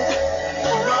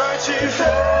 Righteous.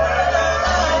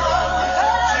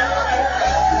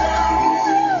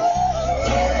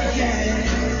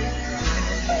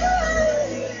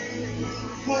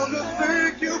 Wanna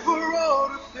thank you for all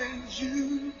the things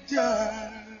you've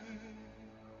done.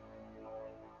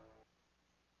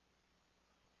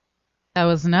 That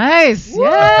was nice. Woo!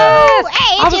 Yes.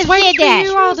 Hey, I was waiting for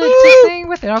you all to sing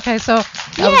with it. Okay, so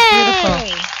that was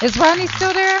beautiful. Is Rodney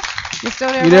still there? You still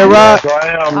there? You there, Rod? Yes,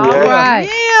 I am. All Yeah. right.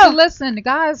 Yeah. So listen, the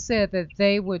guys said that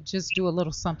they would just do a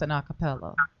little something a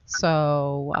cappella.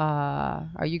 So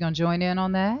are you going to join in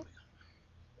on that?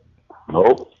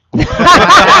 Nope.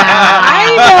 I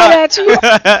ain't mad at you.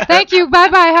 Thank you.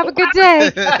 Bye-bye. Have a good day.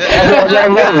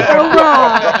 All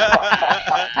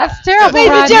right. That's terrible,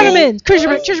 Ladies and Rodney. gentlemen,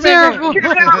 Trisha Terrible.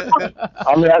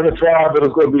 I mean, I could try, but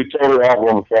it's going to be totally off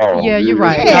on the phone. Yeah, you're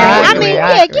right. Yeah, I I mean, agree,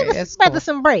 yeah, agree. give us It's brother cool.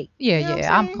 some break. Yeah, You know what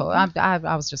yeah, I'm I'm cool.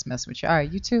 I was just messing with you. All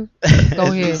right, you two,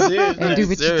 go ahead Serious, and do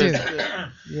what you do. serious.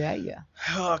 Yeah, yeah.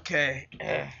 Okay.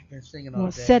 Been singing all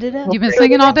We'll day. set it up. You've been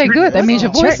singing all day. Good. That means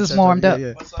your voice is Church. warmed up.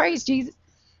 Yeah, Praise Jesus.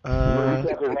 You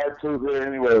take the right tools there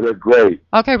anyway. They're great.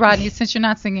 Okay, Rodney, since you're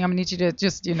not singing, I'm going to need you to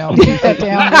just, keep that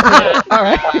down. All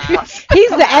right. He's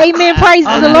the amen, praise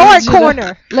the I Lord need you to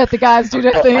corner. Let the guys do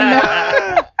their thing now.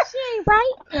 She ain't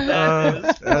right.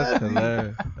 That's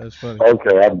hilarious. That's funny.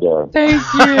 Okay, I'm done. Thank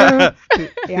you.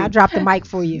 Yeah, I dropped the mic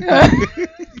for you.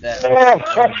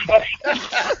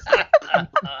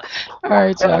 All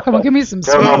right, y'all. Come on, give me some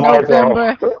Turn Sweet my mic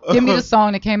November. off. Give me the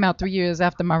song that came out 3 years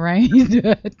after my reign.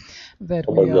 that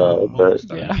Oh my we God.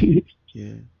 Okay.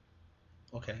 Yeah.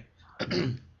 Okay.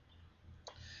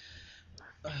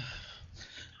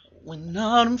 When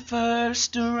autumn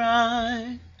first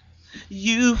arrived,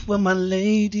 you were my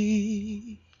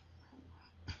lady,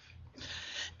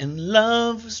 and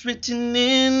love was written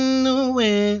in the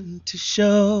winter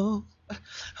show.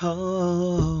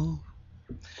 Oh,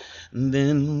 and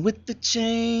then with the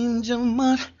change of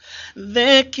month,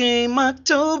 there came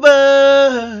October.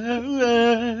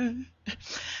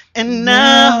 And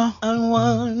now I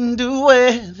wonder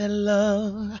where that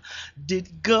love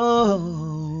did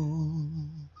go.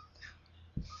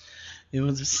 It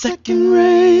was the second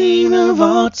rain of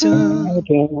autumn.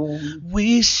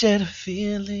 We shared a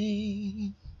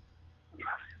feeling.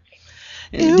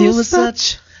 And it was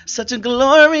such a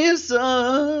glorious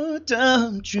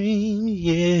autumn dream.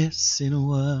 Yes, it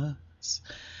was.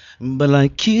 But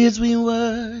like kids, we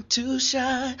were too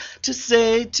shy to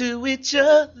say to each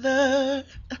other,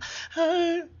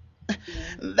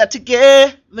 that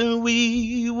together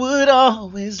we would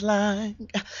always like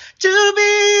to be.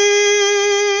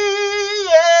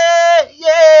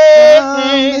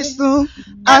 This soon,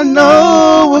 I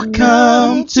know we'll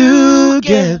come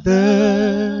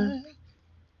together.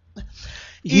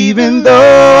 Even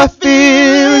though our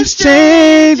feelings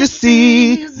change as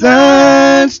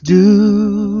seasons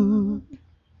do.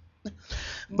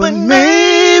 But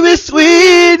maybe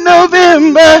sweet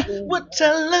November will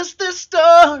tell us the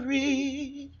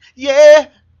story, yeah,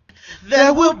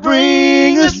 that will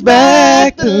bring us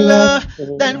back to love.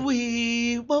 that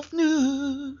we both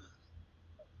knew.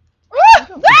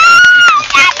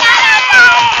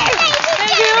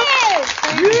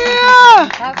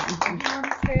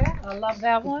 I love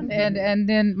that one. And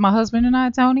then my husband and I,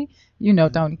 Tony, you know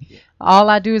Tony. All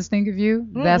I do is think of you.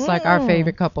 That's like our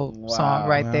favorite couple song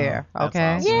right there.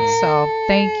 Okay. Awesome. So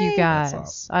thank you That's guys.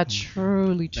 awesome. I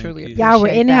truly, truly appreciate Y'all were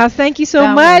in the that. house. Thank you so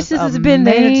That much. was This has been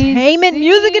the amazing. Entertainment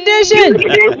Music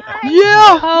Edition.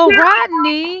 Oh,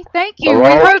 Rodney, thank you. We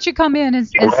Hello? heard you come in and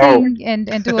sing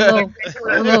and do a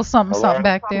little something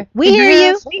back there. We Can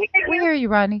hear you. We hear you,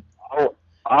 Rodney.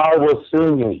 I was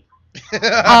singing.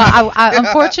 I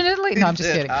unfortunately, no, I'm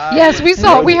just kidding. Yes, we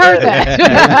heard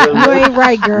that. You ain't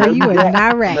right, girl. You are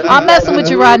not right. I'm messing with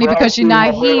you, Rodney, because you're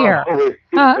not here.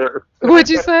 Huh? What'd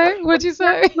you say?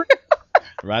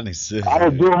 Rodney said. I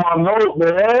was doing my note,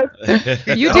 man.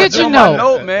 You did your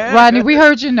note, man. Rodney, we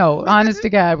heard your note. Honest to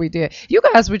God, we did. You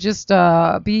guys were just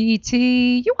BET.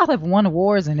 You all have won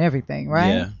awards and everything,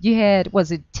 right? Yeah. You had,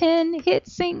 was it 10 hit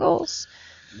singles?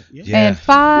 Yeah. And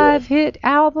 5 hit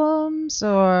albums,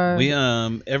 or We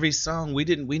every song we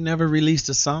never released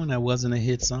a song that wasn't a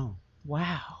hit song.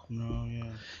 wow. No, yeah.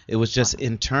 It was just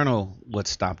internal what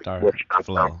stopped our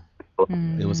flow.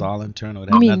 It was all internal. It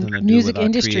You had mean nothing to do music with our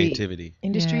industry? creativity.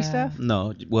 Industry Yeah. stuff?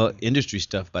 No, well, industry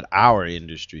stuff, but our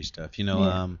industry stuff. You know,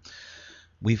 Yeah.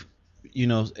 we've, you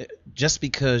know, just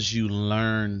because you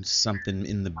learn something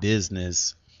in the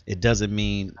business, it doesn't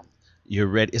mean you're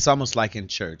ready. It's almost like in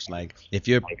church. Like if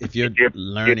you're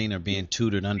learning or being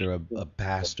tutored under a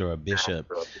pastor or a bishop,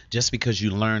 just because you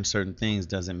learn certain things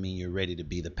doesn't mean you're ready to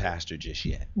be the pastor just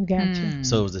yet. Gotcha.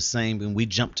 So it was the same when we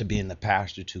jumped to being the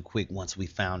pastor too quick once we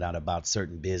found out about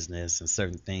certain business and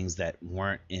certain things that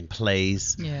weren't in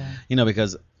place. Yeah. You know,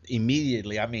 because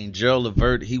immediately, I mean, Gerald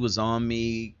Levert, he was on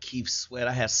me, Keith Sweat.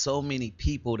 I had so many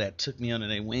people that took me under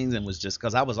their wings and was just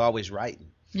because I was always writing.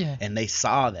 Yeah. And they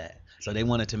saw that. So they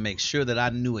wanted to make sure that I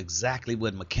knew exactly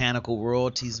what mechanical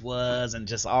royalties was and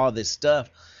just all this stuff.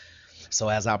 So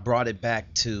as I brought it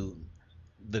back to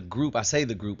the group, I say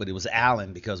the group, but it was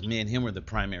Alan because me and him were the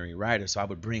primary writers. So I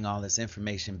would bring all this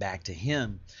information back to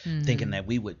him, thinking that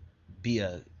we would be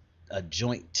a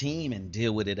joint team and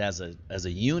deal with it as a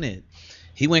unit.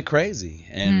 He went crazy,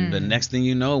 and the next thing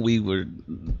you know, we were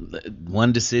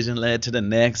one decision led to the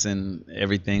next, and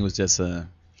everything was just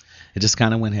it just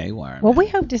kind of went haywire. Well, man. we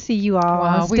hope to see you all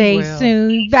Wow, on we stage will.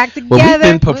 soon. Back together. Well, we've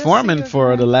been We'll performing see you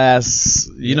for again. the last,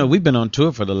 we've been on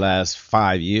tour for the last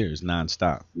 5 years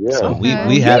nonstop. Yeah. So we Okay.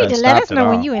 we you haven't need to stopped let us at know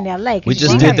all. when you in LA. 'cause We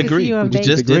just we did have the to see Greek. you on We Vegas.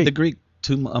 just did the Greek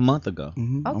a month ago.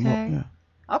 Okay. Yeah.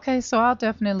 Okay, so I'll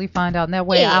definitely find out. And that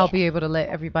way Yeah. I'll be able to let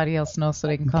everybody else know so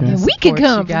they can come Okay. and We can support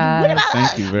come. you guys.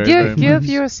 Thank you very, very Give much.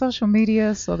 your social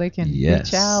media so they can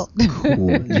reach out. Cool.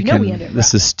 You know we under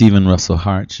This is Stephen Russell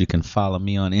Harts. You can follow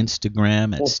me on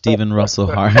Instagram at Stephen Russell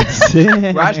Harts.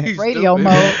 Radio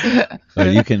mode. Or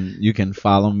you can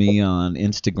follow me on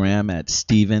Instagram at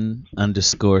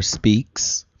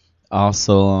Stephen_speaks.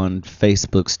 Also on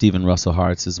Facebook, Stephen Russell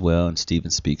Harts as well, and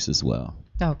Stephen Speaks as well.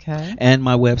 Okay. And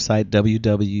my website,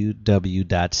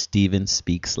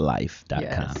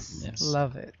 www.stephenspeakslife.com. Yes.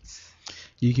 Love it.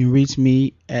 You can reach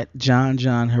me at John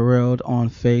Herald on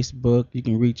Facebook. You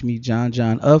can reach me John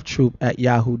of Troop at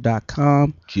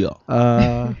yahoo.com.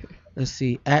 Yeah. Let's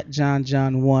see, at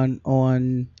John1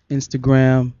 on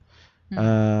Instagram.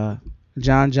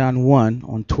 John1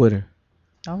 on Twitter.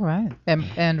 All right.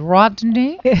 And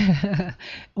Rodney?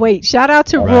 Wait, shout out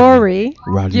to Rory.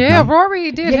 Yeah,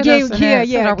 Rory did hit us and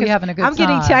asked, are we 'cause having a good I'm time?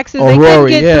 getting texts. Oh, They couldn't Rory,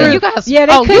 get yeah. through. You guys, Yeah,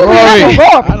 they oh, couldn't you remember remember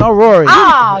Rory. I know Rory.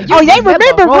 Oh, they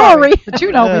remember Rory. But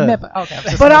you don't Yeah. remember. Okay. I'm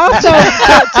just But kidding. also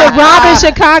to Rob in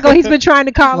Chicago, he's been trying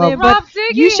to call in, but Rob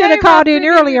Ziggy, you should hey, have called Rob in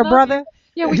Ziggy, earlier, we love brother.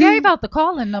 Yeah, we gave out the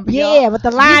calling number. Yeah, y'all. but the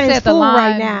line You is said the full right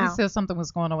line- now. You said something was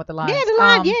going on with the line. Yeah, the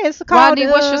line. Yeah, it's called. Rodney,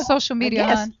 what's your social media,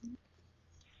 yes. hon?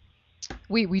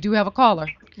 We do have a caller.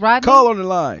 Rodney? Call on the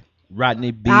line.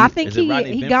 Rodney B. I think Is it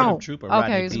Rodney he Benford gone. of Troop or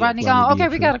Okay, is B Rodney of gone? Troop? Okay,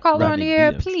 we got a caller on Rodney the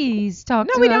air. B of Troop. Please talk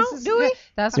No, to we us. don't, do we?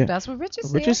 That's Yeah. what Richard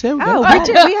said. Richard said we Oh, got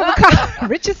Richard, we have a call.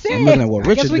 Richard said. I'm looking at what I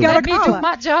guess Richard we doing. got a Let me do caller.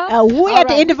 my job. We're All at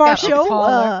the right, end of we our got a show.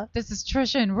 caller. This is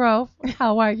Trisha and Ro.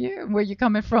 How are you? Where you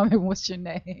coming from and what's your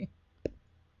name?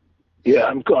 Yeah,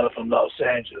 I'm calling from Los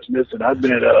Angeles. Listen, I've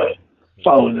been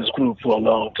following this group for a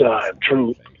long time,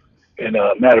 Truth. And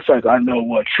matter of fact, I know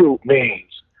what truth means.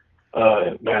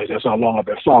 Man, that's how long I've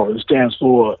been following. It stands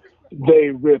for they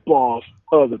rip off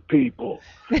other people.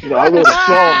 You know, I wrote a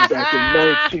song back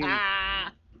in 19.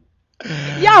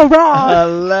 Y'all wrong.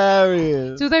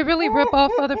 Hilarious. Do they really rip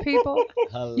off other people?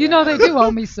 You know they do owe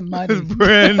me some money. It's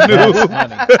brand new.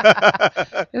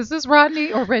 Is this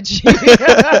Rodney or Reggie?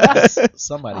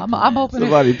 Somebody. I'm hoping.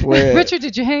 Somebody played. Richard,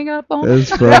 did you hang up on me?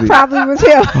 That's That funny. probably was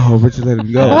him. Oh, Richard let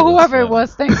him go. Well, whoever it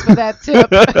was, thanks for that tip.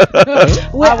 I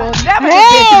will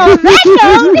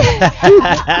never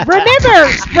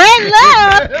Remember, spread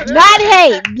love, not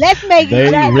hate. Let's make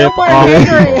They that rip no more off.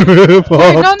 hatred. Rip Wait,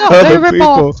 off no, they other rip people.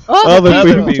 off Other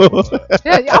other people.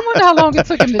 Yeah, I wonder how long it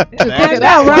took him to figure I that know,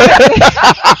 out.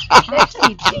 right? Let's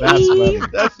see.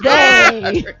 That's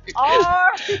funny. They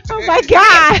are. Oh my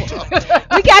God.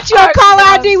 We got you on call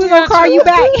ID. We're going to call you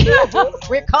back.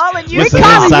 We're calling you. What's the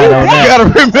calling insight you on back. You that? gotta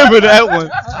remember that one.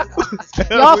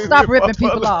 Y'all stop ripping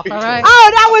people off, all right?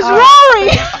 Oh, that was Rory.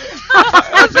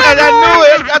 I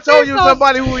knew it. I told you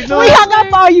somebody who we knew. We hung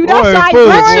up on you. That's Rory right. fool,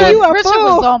 Rory, boy. you a Richard fool.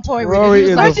 was on point with Rory it.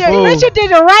 He was is like, a fool. Richard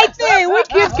did the right thing. We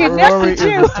just Rory connected is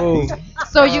you. a fool.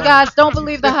 so you guys don't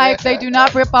believe the hype. They do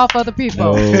not rip off other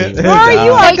people. Rory, you They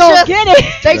are going to just- get it.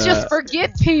 They just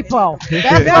forget people.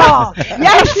 That's all.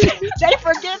 Yes, they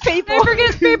forget people. They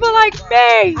forget people like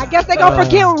me. I guess they going to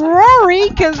forget Rory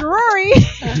because Rory.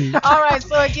 All right.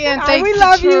 So again, thanks we to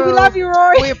love you. We True. love you,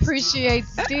 Rory. We appreciate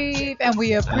Steve and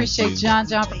we appreciate John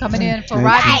for coming in, for Thank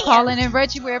Rodney you. calling in,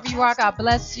 Reggie wherever you are. God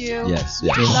bless you. Yes. We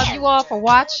love you all for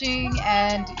watching,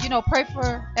 and pray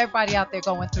for everybody out there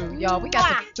going through. Y'all, we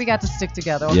got to stick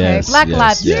together, okay? Yes, Black yes,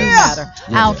 lives do yes. matter.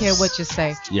 I don't Yes. care what you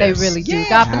say. Yes. They really do. Yeah.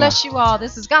 God bless you all.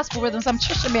 This is Gospel Rhythms. I'm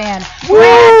Trisha Man.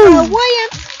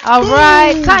 Williams. All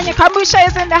right. Tanya Carmouche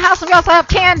is in the house. We also have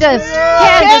Candace.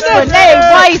 Candace Renee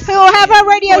Weiss. Who will have her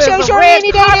radio Who show is a showing red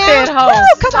any day carpet now. host.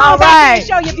 Woo, come All on back right. and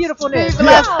show your beautifulness. Be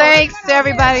blessed. Thanks to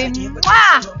everybody.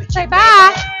 Mwah. Say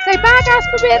bye. Say bye,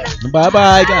 Gospel Rhythms. Bye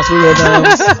bye, Gospel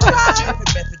Rhythms.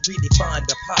 Method redefined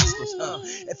apostles,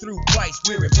 and through Christ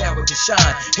we're empowered to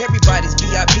shine. Everybody's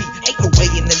VIP, ain't no way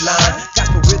in the line.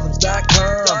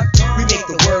 GospelRhythms.com. We make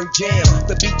the word jam,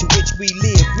 the beat to which we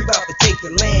live. We about to take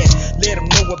the land. Let them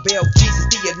know about Jesus,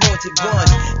 the anointed one.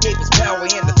 Gave us power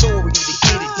and authority to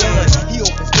get it done. He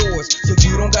opens doors, so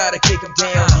you don't gotta kick them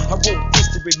down. I wrote this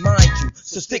to remind you,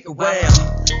 so stick around.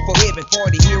 For heaven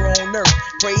party here on earth.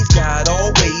 Praise God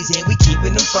always, and we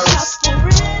keeping them first.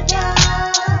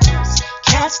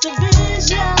 Cast a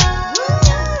vision.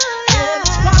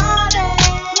 It's party.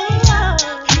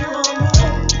 Here on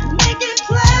earth. Make it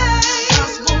play.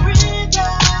 Gospel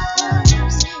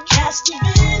rhythms. Cast a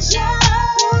vision.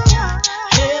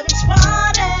 Heaven's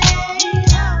party.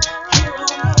 Here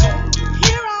on earth.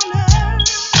 Here on earth.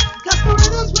 Gospel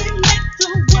rhythms, we make the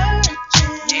word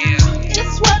jam.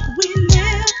 It's what we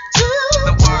live to.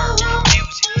 The word,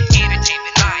 music,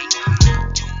 entertainment, life.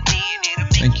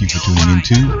 Thank you for tuning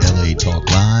into LA Talk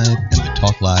Live and the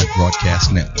Talk Live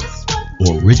Broadcast Network,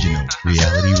 original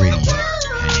reality radio,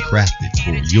 handcrafted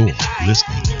for your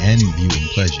listening and viewing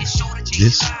pleasure.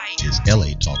 This is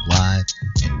LA Talk Live,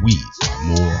 and we are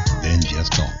more than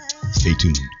just talk. Stay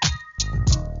tuned.